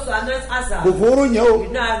supposed to anoint Asa. kò fòró yàn o You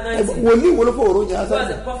know anointing. wòlíì wo ló fòró yàn Because Ásáélì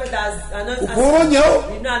the prophet that has anointed kò fòró Asa. yàn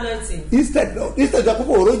o You know anointing. instead of kó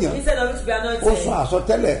fòró yàn Instead of it to be ó sọ anointed,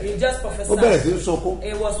 àsọtẹ́lẹ̀ he just ó bẹ̀rẹ̀ prophesied. sí í sunkún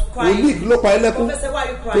He was wòlíì crying. ló pa ẹlẹ́kún Prophet said, why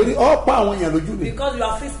are you torí crying? ọ̀pọ̀ àwọn èèyàn lójú ni Because you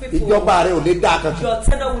are free people. ìjọba rẹ ò lè dá kankan Your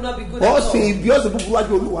tenor will not be good ó at sì all. ibi ó sì búburú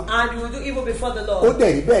wájú Olúwa And you will do evil before the ó Lord.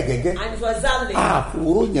 dẹ̀ rí bẹ́ẹ̀ gẹ́gẹ́ And it was exactly.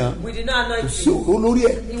 àfòró yàn We did not kò anoint sí him. òró lórí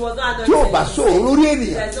ẹ̀ He was not tí ò anointed. bá sí òró lórí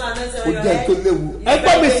ènìyàn There is no anointing ó on your jẹ́ head. tó léwu It's ẹgbẹ́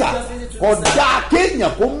very mi sà dangerous thing to do, sir. ọ̀dà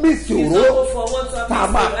kéèyàn kó mísì It's òró not good for one to have tá a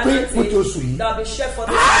máa pín fún ti oṣù yìí that will be shared for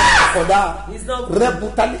this month. kọ̀dá It's not good.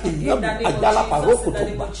 rẹ́bùtálì ìnáwó In the name of àjálá Jesus, pàrókò in the tó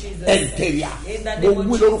name gbà of Jesus. ẹ̀ǹtẹ̀rìà In the mo name of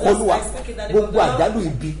wí lórúkọ Jesus, Olúwa I speak in the name of gbogbo the Lord. àjálù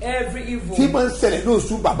ibi Every evil tí máa ń ṣẹlẹ̀ ní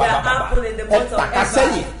oṣù bàbá that bàbá happened in the month of ẹ̀tàkà Eva,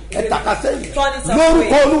 sẹ́yìn ẹ̀tàkà sẹ́yìn turn it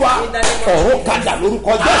lórúkọ away. Olúwa In the name of ọ̀run Jesus. kadà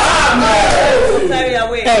lórúkọ Jésù carry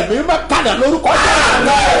away. ẹ̀mí má kadà lórúkọ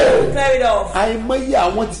Jésù Carry it off. àìmọye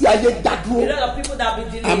àwọn tí ayé dá A dúró lot of people that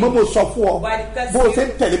have been àmọ́ delayed. mo sọ fún ọ By the person bó o ṣe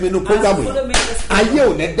ń tẹ̀lé mi nínú programu follow me in yìí this ayé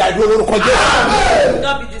ò ní dá dúró lórúkọ Jésù will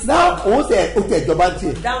not be náà disturbed. òun tẹ ìjọba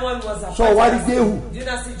tiẹ̀ That one was a sọ wá rí Jéhù Do you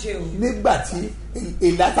not see Jehu? nígbà tí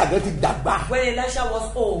Èlíṣà ti dàgbà When Elisha was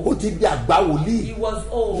ó old, ti di àgbà wòlíì he was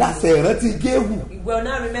old. láṣẹ ìrántí Jéhù He will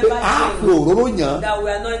not pé remember a fi Jehu òróró yàn án that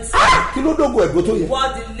we anointed. kí ló dógò ẹ̀gbọ́n tó yẹ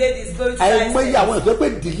What the lady is going to àìmọye àwọn ìfẹ́ pé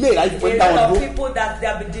dìlé láti fẹ́ A dá wọn lot of dúró people that they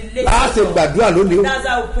have been delayed. láàṣẹ gbàdúrà lónìí o That's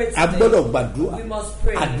how we pray a today. gbọ́dọ̀ gbàdúrà We must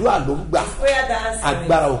pray. àdúrà ló ń gbà Prayer that answers.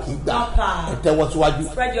 agbára ò kì í gbà Not power. ẹ̀tẹ́wọ́ síwájú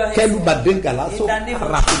Spread your hands. kẹlu bàdéǹgà lásán In the name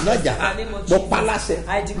of àràfìnájà Jesus. In the name of lọ Jesus. paláṣẹ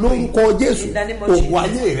I decree. lórúkọ Jésù In the name of ògùn Jesus.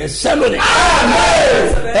 ayé rẹ sẹ́lò ní.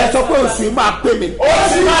 ẹ sọ pé oṣù yìí máa pè mí.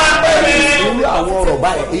 Oṣù máa pè mí. irú àwọn ọ̀rọ̀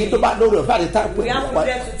báyìí èyí tó bá lórí ọ̀fẹ́ àti táìpù We have to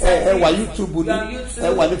get to ẹ wà type it. YouTube ni You are YouTube. ẹ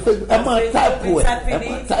wà ní Facebook ẹ máa táìpù ẹ ẹ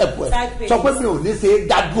máa táìpù ẹ sọ pé mi ò ní ṣe é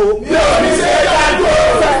dádúró. Mi ò ní ṣe é dádúró.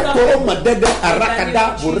 tóró mọ̀ dẹ́dẹ́ àràkàdá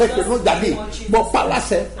bòrẹ́kẹ̀ ló jáde gbọ́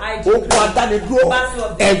paláṣẹ ogun adánidúró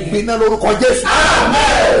ẹ̀gbinná lórúkọ Jésù.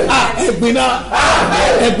 ẹ̀gbinná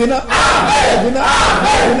ẹ̀gbinná ẹ̀gbinná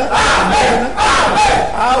ẹ̀gbinná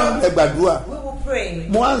ẹ̀gbàdúrà We will pray.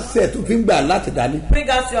 mo á ń ṣe tó fi ń gbà láti dání Bring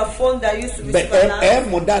out your phone that used to be bẹ ẹ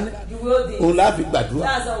mú dání You will do. òun láà fi gbàdúrà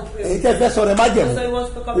That's how we pray. èyí tẹ́ fẹ́ sọ̀rọ̀ ẹ má jẹ̀mú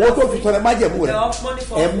owó tó fi sọ̀rọ̀ ẹ má jẹ̀mú rẹ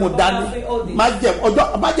ẹ mú dání má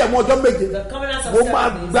jẹ̀mú ọjọ́ méje The covenant of mo 7 máa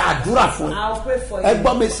days. gbàdúrà fún I'll pray for ẹ you.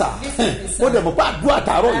 gbọ́ mi sà mo dẹ̀ mọ̀ pé àdúrà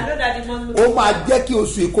tààrọ̀ I know yìí that the month ó máa jẹ́ kí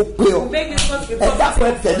oṣù yìí kó pé ọ make this month be ẹ dákun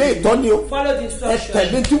ẹ tẹ̀lé ìtọ́ni o Follow the ẹ instruction.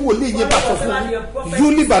 tẹ̀lé tí wòlíì yín bá sọ fún mi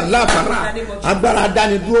yúlíbà lábàárà agbára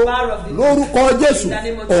dánidúró lórúkọ Jésù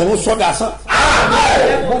ọ̀run sọ́dà sán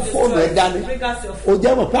mo fóònù ẹ dání o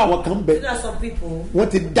jẹ́ mọ̀ pé àwọn kan bẹ You know some people, wọ́n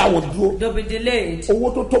ti dá wọn dúró they'll be delayed. owó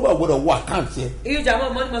tó tó bá gbọdọ̀ wọ àkáǹtì ẹ Huge amount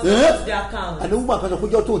of money must come to their account. àní wọ́n máa kan sọ pé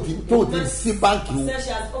jọ́ tó ti sí báǹkì o Said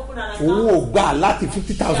she has opened an òun account. ò gbà láti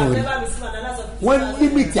 50,000 She has rẹ̀ never received an alert of wọ́n 50,000.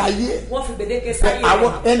 límìtì ayé Wọ́n fi gbèdéke ẹ sáyé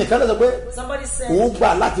àwọn rẹ̀. ẹnìkan lọ sọ pé Somebody said òun gbà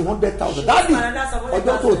láti 100,000 dáàbì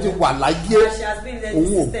ọjọ́ tó ti wà láyé she has been there òun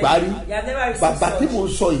ò since gbárí then. You have never received bàbá tí such. mò ń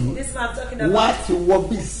sọ yìí This man I'm talking wọ́n á about ti wọ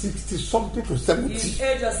bíi 60 something to 70 is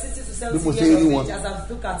age of 60 to Bí mo 70 ṣe years rí of wọn. age as I've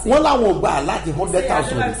looked at it. wọ́n láwọn ò gbà láti Say, I've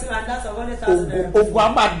 100,000 never rẹ̀ received an alert of 100,000. ogun a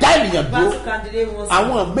máa dá ènìyàn dúró Battle can delay once.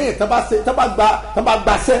 àwọn míì tán bá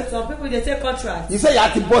gbaṣẹ́ Some people they take contract. iṣẹ́ yà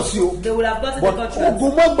á ti bọ́ sí o They will have gotten but the contract.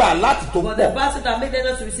 ogun mọ́ gbà láti tó But the pọ̀ battle that made them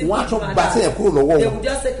not to receive wọ́n á tún contract, gbaṣẹ́ yẹn kúrò lọ́wọ́ they wọn will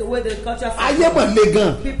just take away the contract from ayé them. mọ̀ le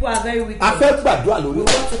gan People are very wicked. a fẹ́ gbàdúrà lórí We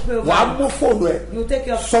want to pray over wàá it. mú fóònù ẹ You take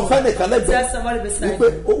your sọ phone. fẹ́nìkan Tell lẹ́gbẹ̀ẹ́ somebody beside wípé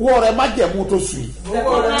you. owó rẹ má jẹ̀mú tó sùn yìí The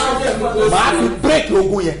covenant màá fi bírèkì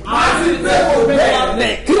ogun yẹn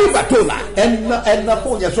bẹ́ẹ̀ kíríbà tó la ẹnà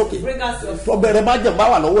fóònù yẹn sókè Bring us your phone. ọbẹ̀rẹ̀ má jẹ̀mú bá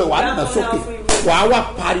wà lọ́wọ́ ẹ̀ wàá nà sókè wàá wá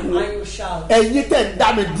pariwo And you shout. ẹ̀yin tẹ̀ ń dá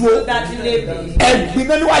mi dúró That delay me. ẹ̀gbin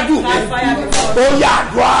náà níwájú mi Catch fire before ó yà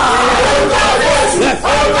dùá.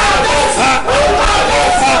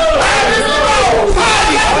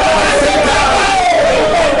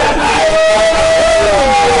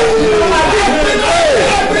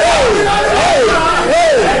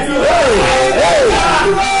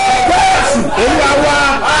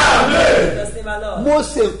 Just name our Lord. mo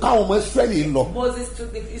ṣe nǹkan àwọn ọmọ Ísírẹ́lì lọ Moses took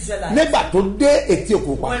the Israelites. nígbà tó dé etí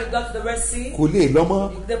òkun pa When he got to the Red Sea, kò lè lọ mọ́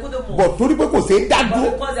they couldn't move. bọ̀ torí pé kò sí dá But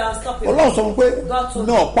dúró because they are unstoppable, Ọlọ́run sọ fún pé God told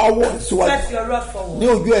náà pa owó síwájú stretch your rod forward. ní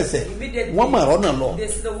ojú ẹsẹ̀ Immediately, wọ́n mọ̀ ọ̀rọ̀ náà lọ they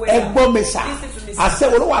see the way ẹ out. gbọ́ mi sà Listen to me, sir. àṣẹ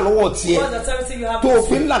wo ló wà lọ́wọ́ tiẹ̀ Because the authority you have tó with o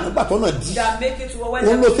fi you, ń là nígbà tó náà di that make it to when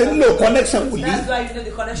òun ló ṣe ń lò connection wòlíì that's why you know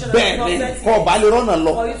the connection of bẹ́ẹ̀ the ni prophet. kọ́ ọba lè rọ́nà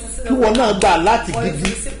lọ For you to see the kí wọn náà gbà láti For you to gidi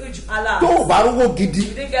receive huge alarm. tó o bá rówó gidi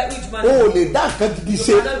You didn't get huge money. o ò lè dá nǹkan gidi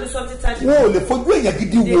ṣe You cannot do something tangible. wọn ò lè fojú èèyàn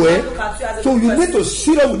gidi They wò ẹ́ can't look at you as a so you good need to person.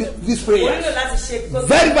 serious with this prayer Orí lò láti ṣe because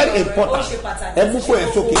very very ó important ṣe pàtàkì. ẹ mú fún ẹ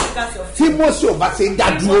sókè tí Mósè ò bá ṣe dá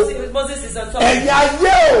dúró Moses is on top. ẹ̀yin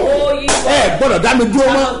ayé o ẹ gbọ́dọ̀ dá mi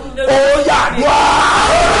dúró mọ́ ó yà dúró.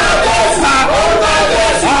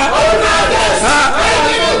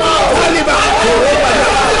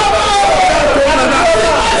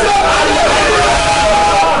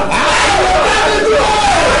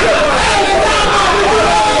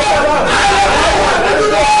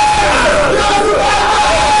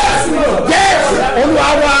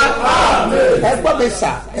 ẹgbọ́n mi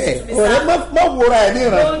sà ọ̀rẹ́ má wúra ẹ̀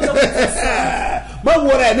níran má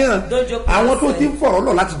wúra ẹ̀ níran àwọn tó ti ń fọ̀rọ̀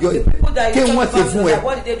lọ láti jọ yìí kí wọ́n ṣe fún ẹ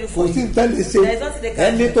kò sí nǹkan lè ṣe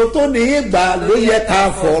ẹni tó tó ní ìgbà ló yẹ ká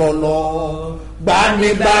fọ̀rọ̀ lọ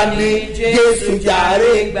gbanigbani Jésù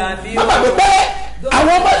jàre bàbá mi pé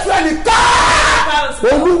àwọn ọmọ Ísírẹ́lì ká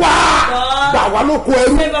Olúwa gbà wá lóko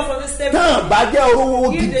ẹrú náà bá jẹ́ orówó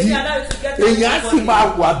gidi èèyàn á sì máa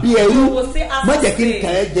wà bí ẹrú má jẹ́ kí n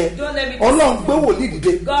tàn ẹ́ jẹ Ọlọ́run gbé wòlíì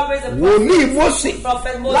dìde wòlíì Mósè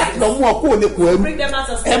láti lọ mú ọkọ òlekò ẹrú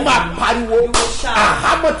ẹ máa pariwo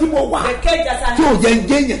àhámọ́ tí mo wà tí ò jẹ́ ń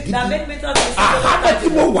jẹ́yàn gidi àhámọ́ tí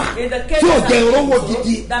mo wà tí ò jẹ́ ìrówó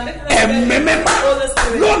gidi ẹ̀mẹ́mẹ́má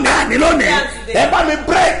lónìí àní lónìí ẹ bá mi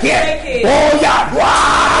bírèkì ẹ̀ ó yà wá.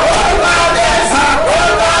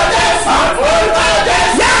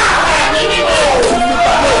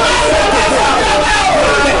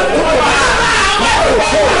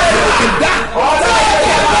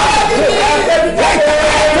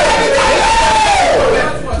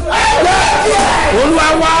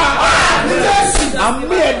 Olúwa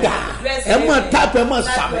àmì ẹ̀dá ẹ mọ̀ táàpù ẹ mọ̀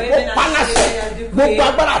sàmì ó palasẹ̀ gbogbo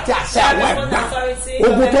agbára àti àṣẹ àwọn ẹ̀gbá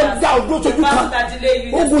ogun tó dá ojú sójú kan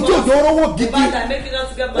ogun tí òjò orówó gidi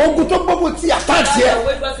ogun tó gbogbo ti àkáǹtì ẹ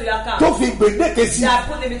tó fi gbèdéke sí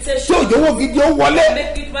tí òjò owó gidi ó wọlé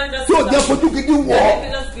tí òjò fojú gidi wọ̀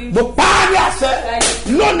mo pa á ní àṣẹ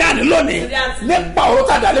lónìí àní lónìí nípa ọ̀rọ̀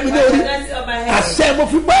tàdá lémi ní orí àṣẹ mo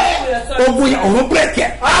fi gbé ogun yẹn òun bírèkì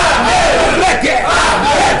ẹ̀ bírèkì ẹ̀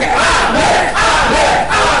bírèkì ẹ̀.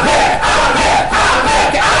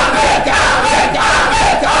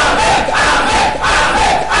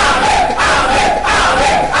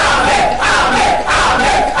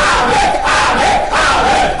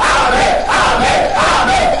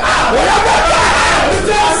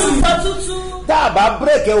 Táàbà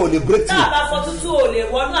bírèkì ò lè break through. Táàbà fọ́tútù ò lè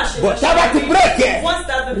wọnú àṣeyọrí. But táàbà ti bírèkì ẹ̀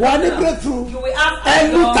wọ́n ní break through.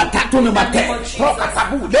 Ẹnu tata tó ní ma tẹ̀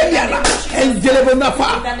tọ́katabu lẹ́yìn àná ẹnjẹlẹ́bẹ̀ náà fa.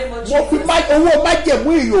 Mo fi owó májẹ̀mú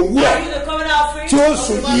ìyè òwúrọ̀ tí ó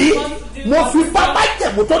sùn yìí. Mo fi bá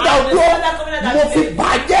májẹ̀mú tó dá ojú mo fi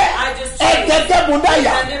bàjẹ́ ẹ̀ẹ́dẹ́gbẹ́ mu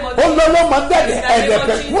dáyà olólùmọ̀dẹ́dẹ́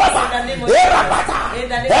ẹ̀ẹ́dẹ́gbẹ́ kúrọ̀bà ẹ̀ẹ́rabàtà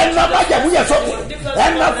ẹ̀ẹ́nà májẹ̀mú yẹ sókè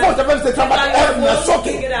ẹ̀ẹ́nà fọ́ọ̀tẹ́fẹ́ ṣe sábà ẹ̀ẹ́nà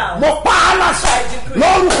sókè mo pa á lásà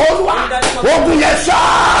lórúkọ Olúwa ogun yẹn sọ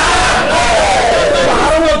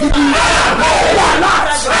wàhálà wọ gidi wàhálà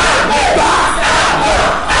gbà.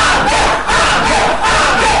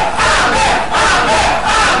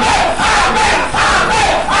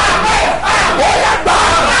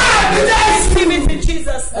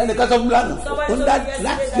 ẹnìkan sọ fún mi lánàá ó ń dá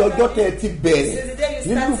láti ọjọ́ tẹ ẹ ti bẹ̀rẹ̀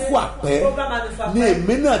nínú fún àpẹ́ ní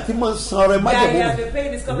èmi náà ti máa ń san ọrẹ májèmú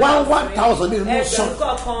mi 1,000 nínú san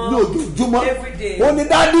ní ojoojúmọ́ ó ní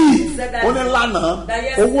dádì ó ní lánàá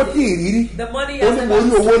owó tí ìrírí ó ní mo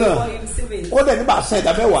rí owó náà ó dẹ̀ nígbà san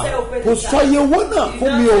ìdá mẹ́wàá kò sọ iye owó náà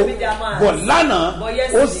fún mi o bọ̀ lánàá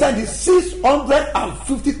ó sẹ́ni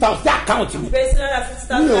 650,000 sí àkáǹtì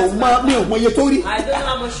mi ò mọ iye tó rí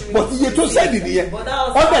bọ̀ iye tó sẹ́ni nìyẹn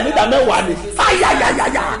ọdẹ nígbà mẹ́wàá ni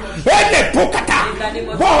ayayayaya ẹnẹ tó kàtà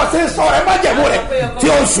bọ́ọ̀ ṣe sọ ẹ má jẹ̀mú rẹ tí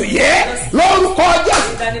o sùn yẹ lórúkọ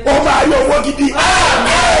Jésù o máa yọ owó gidi.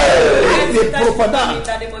 ẹnẹ pòròpọ̀ náà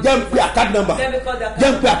jẹ́ ń pè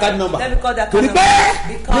àkáàdì nọ́mbà torí pé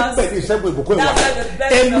nípa ní ìṣẹ́gun ìbùkún ìwà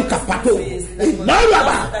ẹnu kàpàtó ìnáwó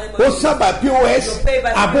àbá ó sábà POS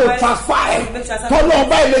àbò transfer ẹ tọ́lọ́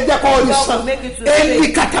ọba ilé jẹ́ kọ́ ọ ní san ẹni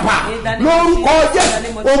kàtàbà lórúkọ Jésù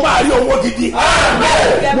o máa yọ owó gidi.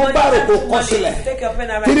 Mo bá rò kó kọ sílẹ̀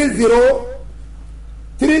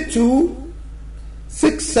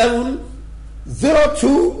 303267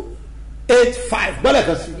 3285 gbọ́dọ̀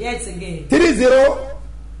kan sí Yet again.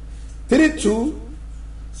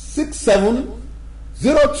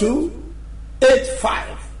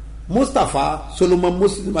 3032670285 Mustapha Solomon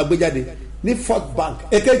Muslim agbejade ní Fort Bank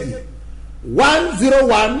èkejì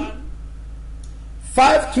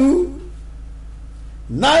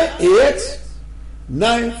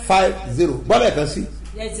 10152989950 gbọ́dọ̀ kan sí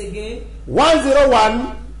Yet again.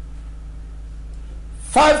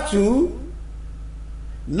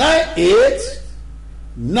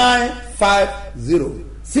 10152989950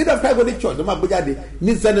 Seed of Christ Golden Church ló máa gbé jáde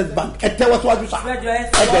ní Zenith Bank ẹ tẹ́wọ́ síwájú sá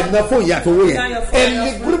ẹ̀jẹ̀ náà fún ìyá tó wó yẹn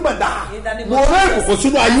ẹni gbúrúgbàdà mo rẹ́ ìkòkò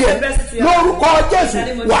sínú ayé ẹ lórúkọ Jésù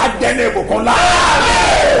wà á dẹ́nu ìbùkún lá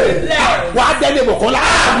wà á dẹ́nu ìbùkún lá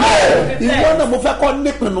ìwọ náà mo fẹ́ kọ́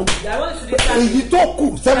nípinnu èyí tó kù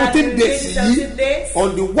 17 days yìí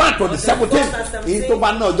on the 1 to the 17 èyí tó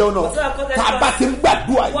bá ná ọjọ́ náà tá a bá ti ń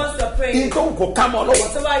gbàdúrà yìí èyí tó kù ká mọ́ lọ́wọ́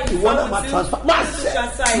ìwọ náà máa transfer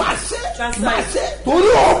máa ṣe torí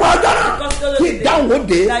ọmọ agbára kí ìdáhùn ó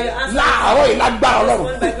dé láàárọ̀ yìí lágbára Ọlọ́run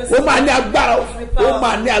ó máa ní agbára ó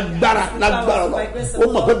máa ní agbára lágbára Ọlọ́run ó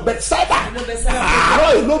mọ̀ pé Bẹ́tísáídà àárọ̀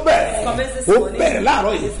yìí ló bẹ̀rẹ̀ ó bẹ̀rẹ̀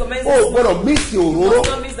láàárọ̀ yìí ó gbọ́dọ̀ mísì òróró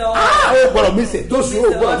ó gbọ́dọ̀ mísì tóṣù ó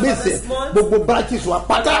gbọ́dọ̀ mísì gbogbo branches wa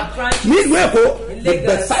pátá nílùú Èkó the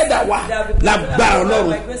Bẹ́tísáídà wa lágbára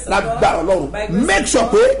Ọlọ́run lágbára Ọlọ́run make sure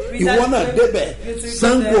pé ìwọ náà débẹ̀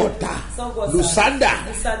Ṣàngó Ọ̀tà Lùsádà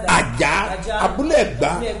Àjà Abúlé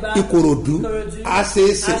Ẹ̀gbá Ìkòròdú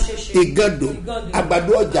Àṣeéṣe Ìgàndò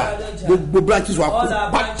Àgbàdo Ọjà gbogbo branches wa kó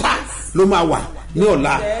pátá ló máa wà ní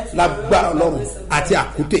ọ̀la lágbára Ọlọ́run àti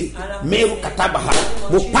àkúté mẹ́rù kàtàbàhà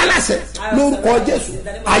mo pálásẹ̀ lórúkọ Jésù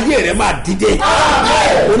ayé rẹ̀ máa dìde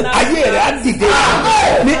ayé rẹ̀ á dìde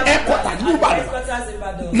ní ẹ̀kọ́tà ní Ìbàdàn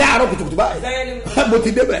láàárọ̀ kùtùkùtù báyìí mo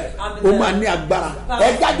ti débẹ̀ o máa ní agbára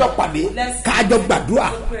ẹjẹ́ àjọ pàdé káàjọ gbàdúrà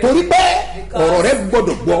torí pé ọ̀rọ̀ rẹ̀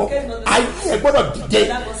gbọ́dọ̀ gbọ́ ayé rẹ̀ gbọ́dọ̀ dìde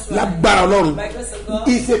lágbára Ọlọ́run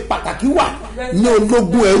ìṣe pàtàkì wà ní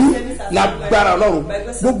ológun ẹrú lágbára Ọlọ́run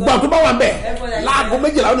gbogbo àti bá wà bẹ́ẹ̀ láago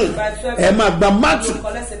méjìlá ọ̀nà ẹ máa gba máàtù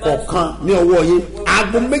kọ̀ọ̀kan ní ọwọ́ yín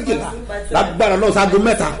aago méjìlá lágbára Ọlọ́run sáago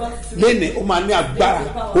mẹ́ta lẹ́nìí ó máa ní agbára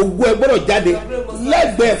ogun ẹ gbọ́dọ̀ jáde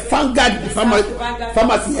lẹ́gbẹ̀ẹ́ Vanguard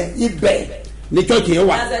pharmacy yẹn ibẹ̀ ní chọ́ọ̀kì yẹn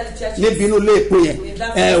wà níbi inú ilé epo yẹn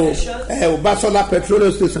ẹ ò bá Sọlá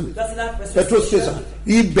petrol station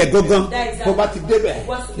ibẹ̀ gangan tó bá ti débẹ̀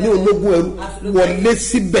ní ológun ẹrú wọlé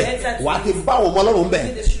síbẹ̀ wàá ti bá àwọn ọmọ Ọlọ́run bẹ̀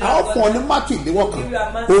àwọn fún ọ ní mátì ìléwọ́ kan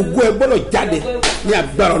ogun ẹ gbọ́dọ̀ jáde ní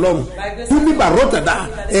agbára Ọlọ́run túnbíbà rọ́tàdá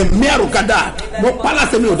ẹ̀mí àrùkádà mo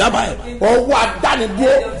pálásẹ̀ mi ò dábàá ẹ̀ ọwọ́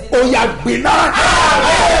adánidúró ó yà gbiná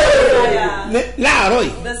láàárọ̀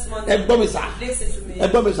yìí ẹ gbọ́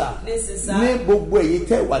mi sà ní gbogbo èyí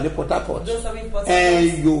tẹ́ wà ní Port Harcourt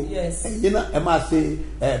ẹ̀yọ ẹ̀yin náà ẹ máa ṣe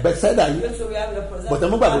Bẹ́tísáídà yìí bọ̀dọ̀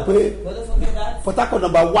mo gbàgbọ́ pé Port Harcourt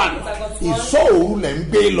number 1 ìsọ̀ òru lẹ̀ ń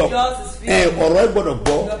gbé lọ ọ̀rọ̀ ẹ gbọ́dọ̀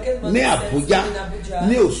gbọ́ ní Àbújá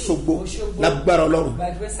ní Òṣogbo lágbára Ọlọ́run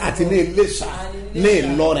àti ní Iléṣà ní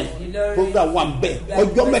Ìlọrin program wà ń bẹ̀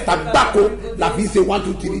ọjọ́ mẹ́ta gbáko la fi ṣe 1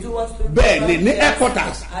 2 3 bẹ́ẹ̀ ni ní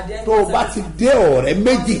headquarters tó o bá ti dé ọ̀rẹ́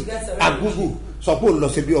méjì Agugu sọ pé o lọ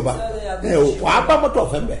sí bí ọba wàá bá mọ́tò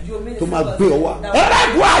ọ̀fẹ́ mbẹ́ tó máa gbé ọ wá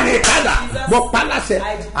ẹ̀rẹ́dùn àlè kádà mọ́ paláṣẹ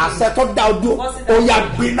àṣẹ tó dá o dúró ó yà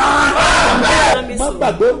gbiná má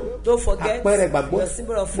gbàgbé àpẹẹrẹ gbàgbọ́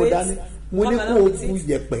mo dání mo ní kó o bu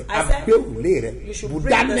yẹ̀pẹ̀ abẹ́ òrùlé rẹ bu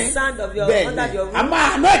dání bẹ́ẹ̀ ni a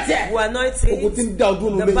máa ná tẹ̀ ogun tí ń da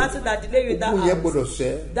ọdún nulẹ̀ ogun yẹn gbọdọ̀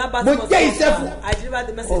sẹ́ mo jẹ́ iṣẹ́ fún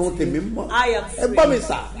ọ̀run tèmi mọ́ ẹ gbọ́ mi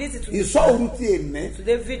sà ìsọ̀ òru ti ènẹ́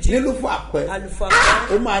nílùú fún àpẹ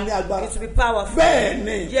ó máa ní agbára bẹ́ẹ̀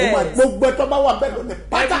ni gbogbo ẹ̀tọ́ bá wà bẹ́ẹ̀ lónìí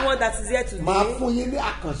pátá máa fún yín ní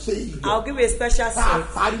àkànṣe ìjọ tá a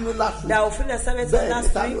parí ní lásù bẹ́ẹ̀ ni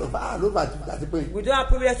tá ló bá ti pé we don't have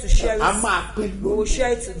privilege to share it. máa pín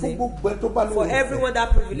lónìí fún gbogbo ẹ tó bá lóyún for everyone that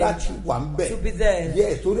privilege láti wà ń bẹ̀ to be there.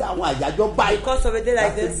 yẹ torí àwọn àyájọ́ báyìí because of a day like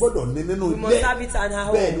láti this gbọ́dọ̀ ní nínú we must have it and our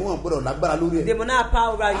home. bẹ́ẹ̀ ni wọ́n gbọ́dọ̀ lágbára lórí ẹ̀ they will not have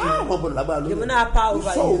power over you. wọ́n gbọ́dọ̀ lágbára lórí ẹ̀ they will not have power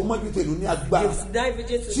over you. ìṣọ́ òun mọ́jú tèlú ní agbára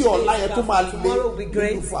tí ọ̀la yẹn tó máa lé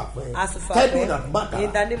nínú fún àpẹ tẹ́bí nà bàtà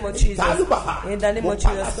tàlùbàhà in the name of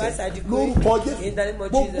Jesus Christ I decree lórúkọ Jésù in the name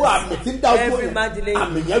of gbogbo Jesus àmì tí ń dá ojú every man delay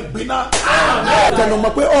àmì yẹn gbiná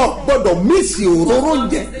tẹnumọ́ pé ọ gbọ́dọ̀ mísì òróró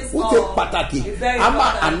jẹ ó ti pàtàkì a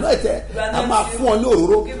máa àná ẹ̀tẹ̀ a máa fún ọ ní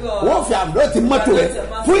òróró wọ́n fi àmì ti mọ́tò rẹ̀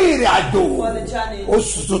fún ìrìn àjò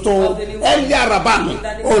oṣù tuntun ẹ̀lẹ́ arabanu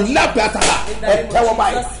ọ̀làpẹ̀ àtàlà ẹ̀tẹ̀wọ̀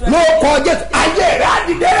báyìí ló kọ́ Jésù ayé rẹ̀ á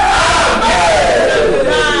dìde.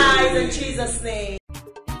 Rise in Jesus' name.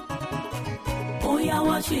 bóyá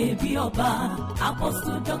wá ṣe bí ọba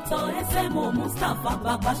Apostle Dr. S.M.O. Mustapha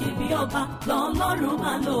Babasebioba lọ́lọ́run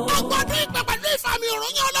máa lò. ọgbọ́dún ìgbà pẹ̀lú ìfàmì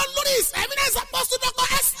òròyìn ọlọ́run lórí His Eminence Apostle Dr.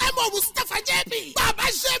 S.M.O. Mustapha JP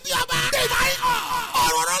Babasebioba divine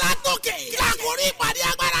ọ̀rọ̀ rọ̀ látòkè lákòrí ìpàdé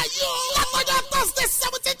agbára yìí o látọjọ́ Thursday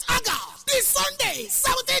 17th August di Sunday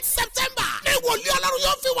 17th September ní wòlíì ọlọ́run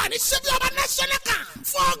yóò fi wà ní Sebioba National Camp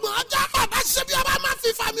fún ọgbọ̀n ọjọ́ Babasebioba máa fi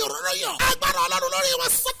ìfàmì òróró yàn agbára ọlọ́run lórí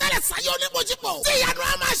wọn sọtẹ́lẹ̀ sáyé onímọ̀jìpọ̀ tí ìyanu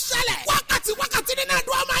á máa ṣẹlẹ̀ wákàtí nínú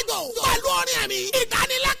àdúrà máa jọ pẹ̀lú orin ẹ̀mí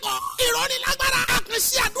ìdánilẹ́kọ̀ọ́ ìrọ̀nilágbára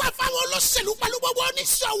àkànṣe àdúrà fáwọn olóṣèlú pẹ̀lú gbogbo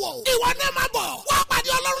oníṣòwò ìwọ náà máa bọ̀ wá pàdé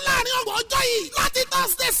ọlọ́run láàrin ọgbọ̀n ọjọ́ yìí láti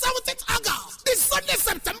Thursday 17th August di Sunday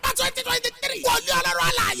September 2023 wòlíì ọlọ́run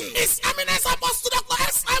alààyè His Eminence Apostle Dr.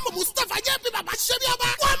 S.M. Mustapha JP Babasebioba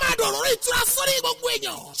wọ́n máa dòrò ìtura sórí gbogbo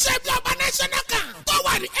èèyàn Sebioba National Camp tó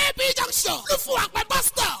wà ní AP Junction Lúfúwàpẹ́ bus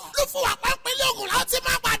stop Lúfúwàpẹ́ pínlẹ̀ Ògùn láti ti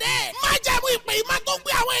máa pàdé máa jẹ́mu ìpè ìmá tó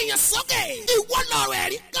gbé àwọn èèyàn sókè ìwọ lọ́rọ̀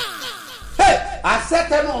ẹ̀rí kan. àṣẹ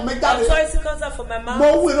tẹnu mi jáde mo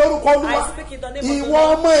wí lórúkọ Olúwa ìwọ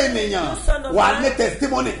ọmọ ènìyàn wà ní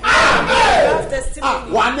testimony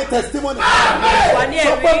wà ní testimony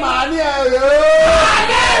sọ pé màá ní ẹ̀rí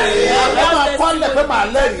ẹ máa kọ́lẹ̀ pé màá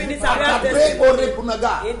lẹ́rìí àkàbẹ́ orí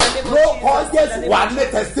bunaga ló kọ́ Jésù wà ní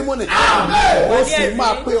testimony ó sì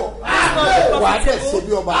máa pé ọ wà á dẹ̀ ṣe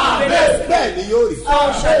bí ọba bẹ́ẹ̀ ni yóò rí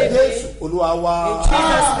Jésù Olúwa wa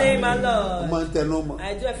ọmọ ń tẹnu mọ́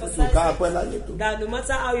ká pẹ́ láyé tó. That no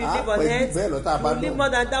matter how you live on earth, you live more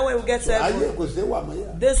than that when we get to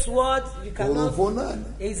heaven. This world, you cannot,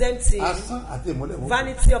 is empty.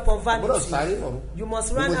 Vanity upon vanity. You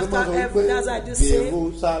must run after heaven. That's why I do say,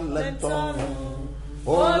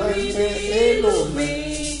 orí mi ìlú mi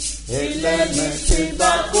ilé mi ti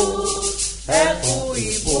bá kú ẹkún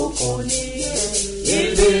ìbùkún ní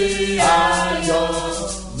ilé ayọ̀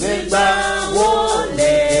nígbà wo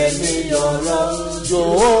lèmi yọ̀rọ̀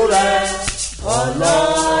jòó rẹ̀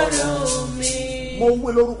ọlọ́run mi. mo wí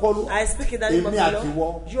lórúkọ lu èmi àti wọ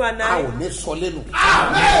a ò ní sọ lẹ́nu.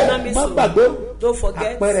 má gbàgbé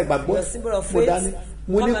àpẹẹrẹ gbàgbọ́ mo dání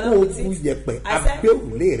mo ní kó o bu yẹ̀pẹ̀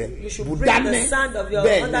abẹ́òrùlé rẹ bu dání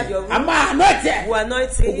bẹ́ẹ̀ ni a máa ná tẹ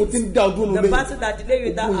ogun tí ń da ọdún nulẹ̀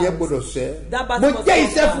ogun yẹn gbọdọ̀ sẹ́ mo jẹ́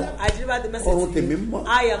iṣẹ́ fún ọrùn tèmi mọ́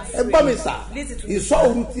ẹ gbọ́ mi sà ìsọ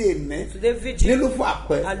òru tí è ní nínú fún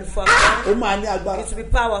àpẹ ó máa ní agbára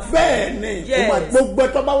bẹ́ẹ̀ ni gbogbo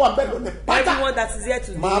ẹtọ́ bá wà bẹ́ẹ̀ lónìí pátá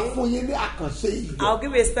máa fún yín ní àkànṣe yìí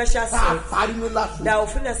tá a parí ní lásù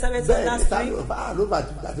bẹ́ẹ̀ ni tá a ló bá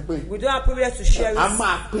ti pé we don't have privilege to share it.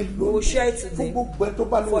 We will share it today.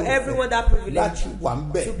 For everyone that privilege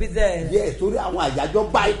to be there. Yes, torí àwọn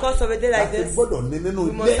àyájọ́ báyìí. Because of a day like this, we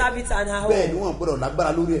must have it and our home. Bẹ́ẹ̀ ni wọ́n gbọ́dọ̀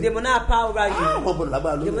lágbára lórí ẹ̀. They will not have power over you. Wọ́n gbọ́dọ̀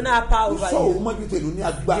lágbára lórí ẹ̀. They will not have power over you. Ìṣọ́ òun mọ́jú tèlú ní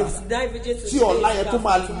agbára. Tí ọ̀la yẹn tó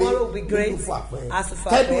máa lé nínú fún àpẹ.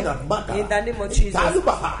 Tẹ́lú ìdàgbàkà. In the name of Jesus.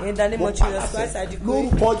 Tálùbàkà. In the name of Jesus Christ, I decree.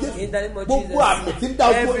 Lórúkọ Jésù. In the name of Jesus. Gbogbo àmì tí ń dá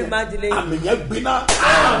ojú Every man delay. àmì yẹn gbiná.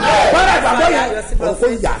 Bọ́lá ìgbàgbọ́ yẹn òkú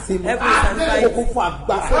yà sí mi. Òkú fún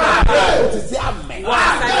agbára. Ó ti sí àmì. Ó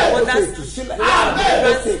ti ìtúsílẹ̀.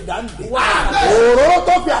 Ó ti ìdáǹdè. Òróró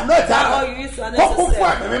tó fi àná ìta. Kókó fún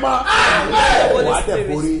ẹ̀mí mímọ́. Wà á dẹ̀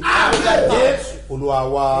borí. Jésù Olúwa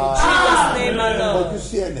wa. Ojú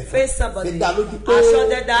sí ẹnìkan. Ti dá lójú pé. I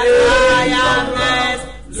am next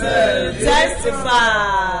to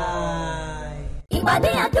testify.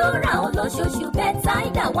 Ìpàdé àdúrà olóṣooṣù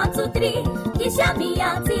Bethsaida 123 iṣẹ́ mi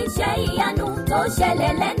àti iṣẹ́ ìyanu tó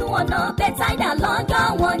ṣẹlẹ̀ lẹ́nu ọ̀nà Bethsaida lọ́jọ́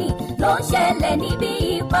wọn ni ló ń ṣẹlẹ̀ níbi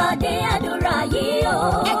ìpàdé àdúrà yìí o.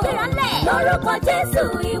 Ẹgbẹ́ránlẹ̀ lórúkọ Jésù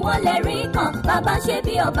ìwọlẹ̀ rí kan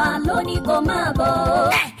Babasebioba lónìí kó máa bọ̀.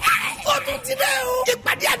 Ó tún ti dé o.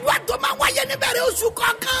 Ìpàdé àdúrà tó máa wáyé níbẹ̀rẹ̀ oṣù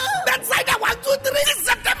kọ̀ọ̀kan. Bethsaida 123 ní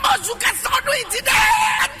September oṣù kẹsàn-án ọdún yìí ti dé.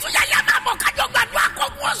 Àtúnyàyà máa bọ̀ kájọ gbàdúrà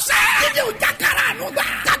kọ̀ọ̀kan ọ̀sẹ̀. Kíni ò jákàrà àánú gbà.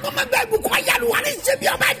 Kágbọ́mọgbẹ́ ìbùkún ayélujára ní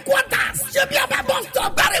Sebioba headquarters. Sebioba bus stop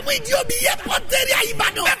bẹ̀rẹ̀ mú ìdí omi yẹ pọ́ńtẹ́rì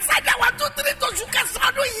Ìbàdàn. Bethsaida 123 tóṣù kẹsàn-án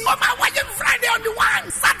ọdún yìí. Ó máa wáyé Friday on the 1,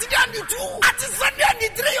 Saturday on the 2, àti Sunday on the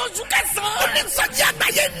 3 oṣù kẹsàn-án. Onísọjí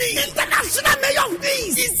àgbáyé ni International Mayor of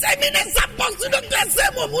Peace. His Eminence Apostle Dr.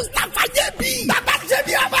 S.M. Mustapha JP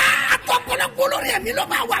Babasebioba àtọ̀pọ̀lọpọ̀ olórí ẹ̀mí ló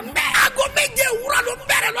máa wà ń bẹ̀. Aago méje òwúrọ̀ ló ń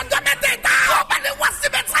bẹ̀rẹ̀ lọ́jọ́ mẹ́ta.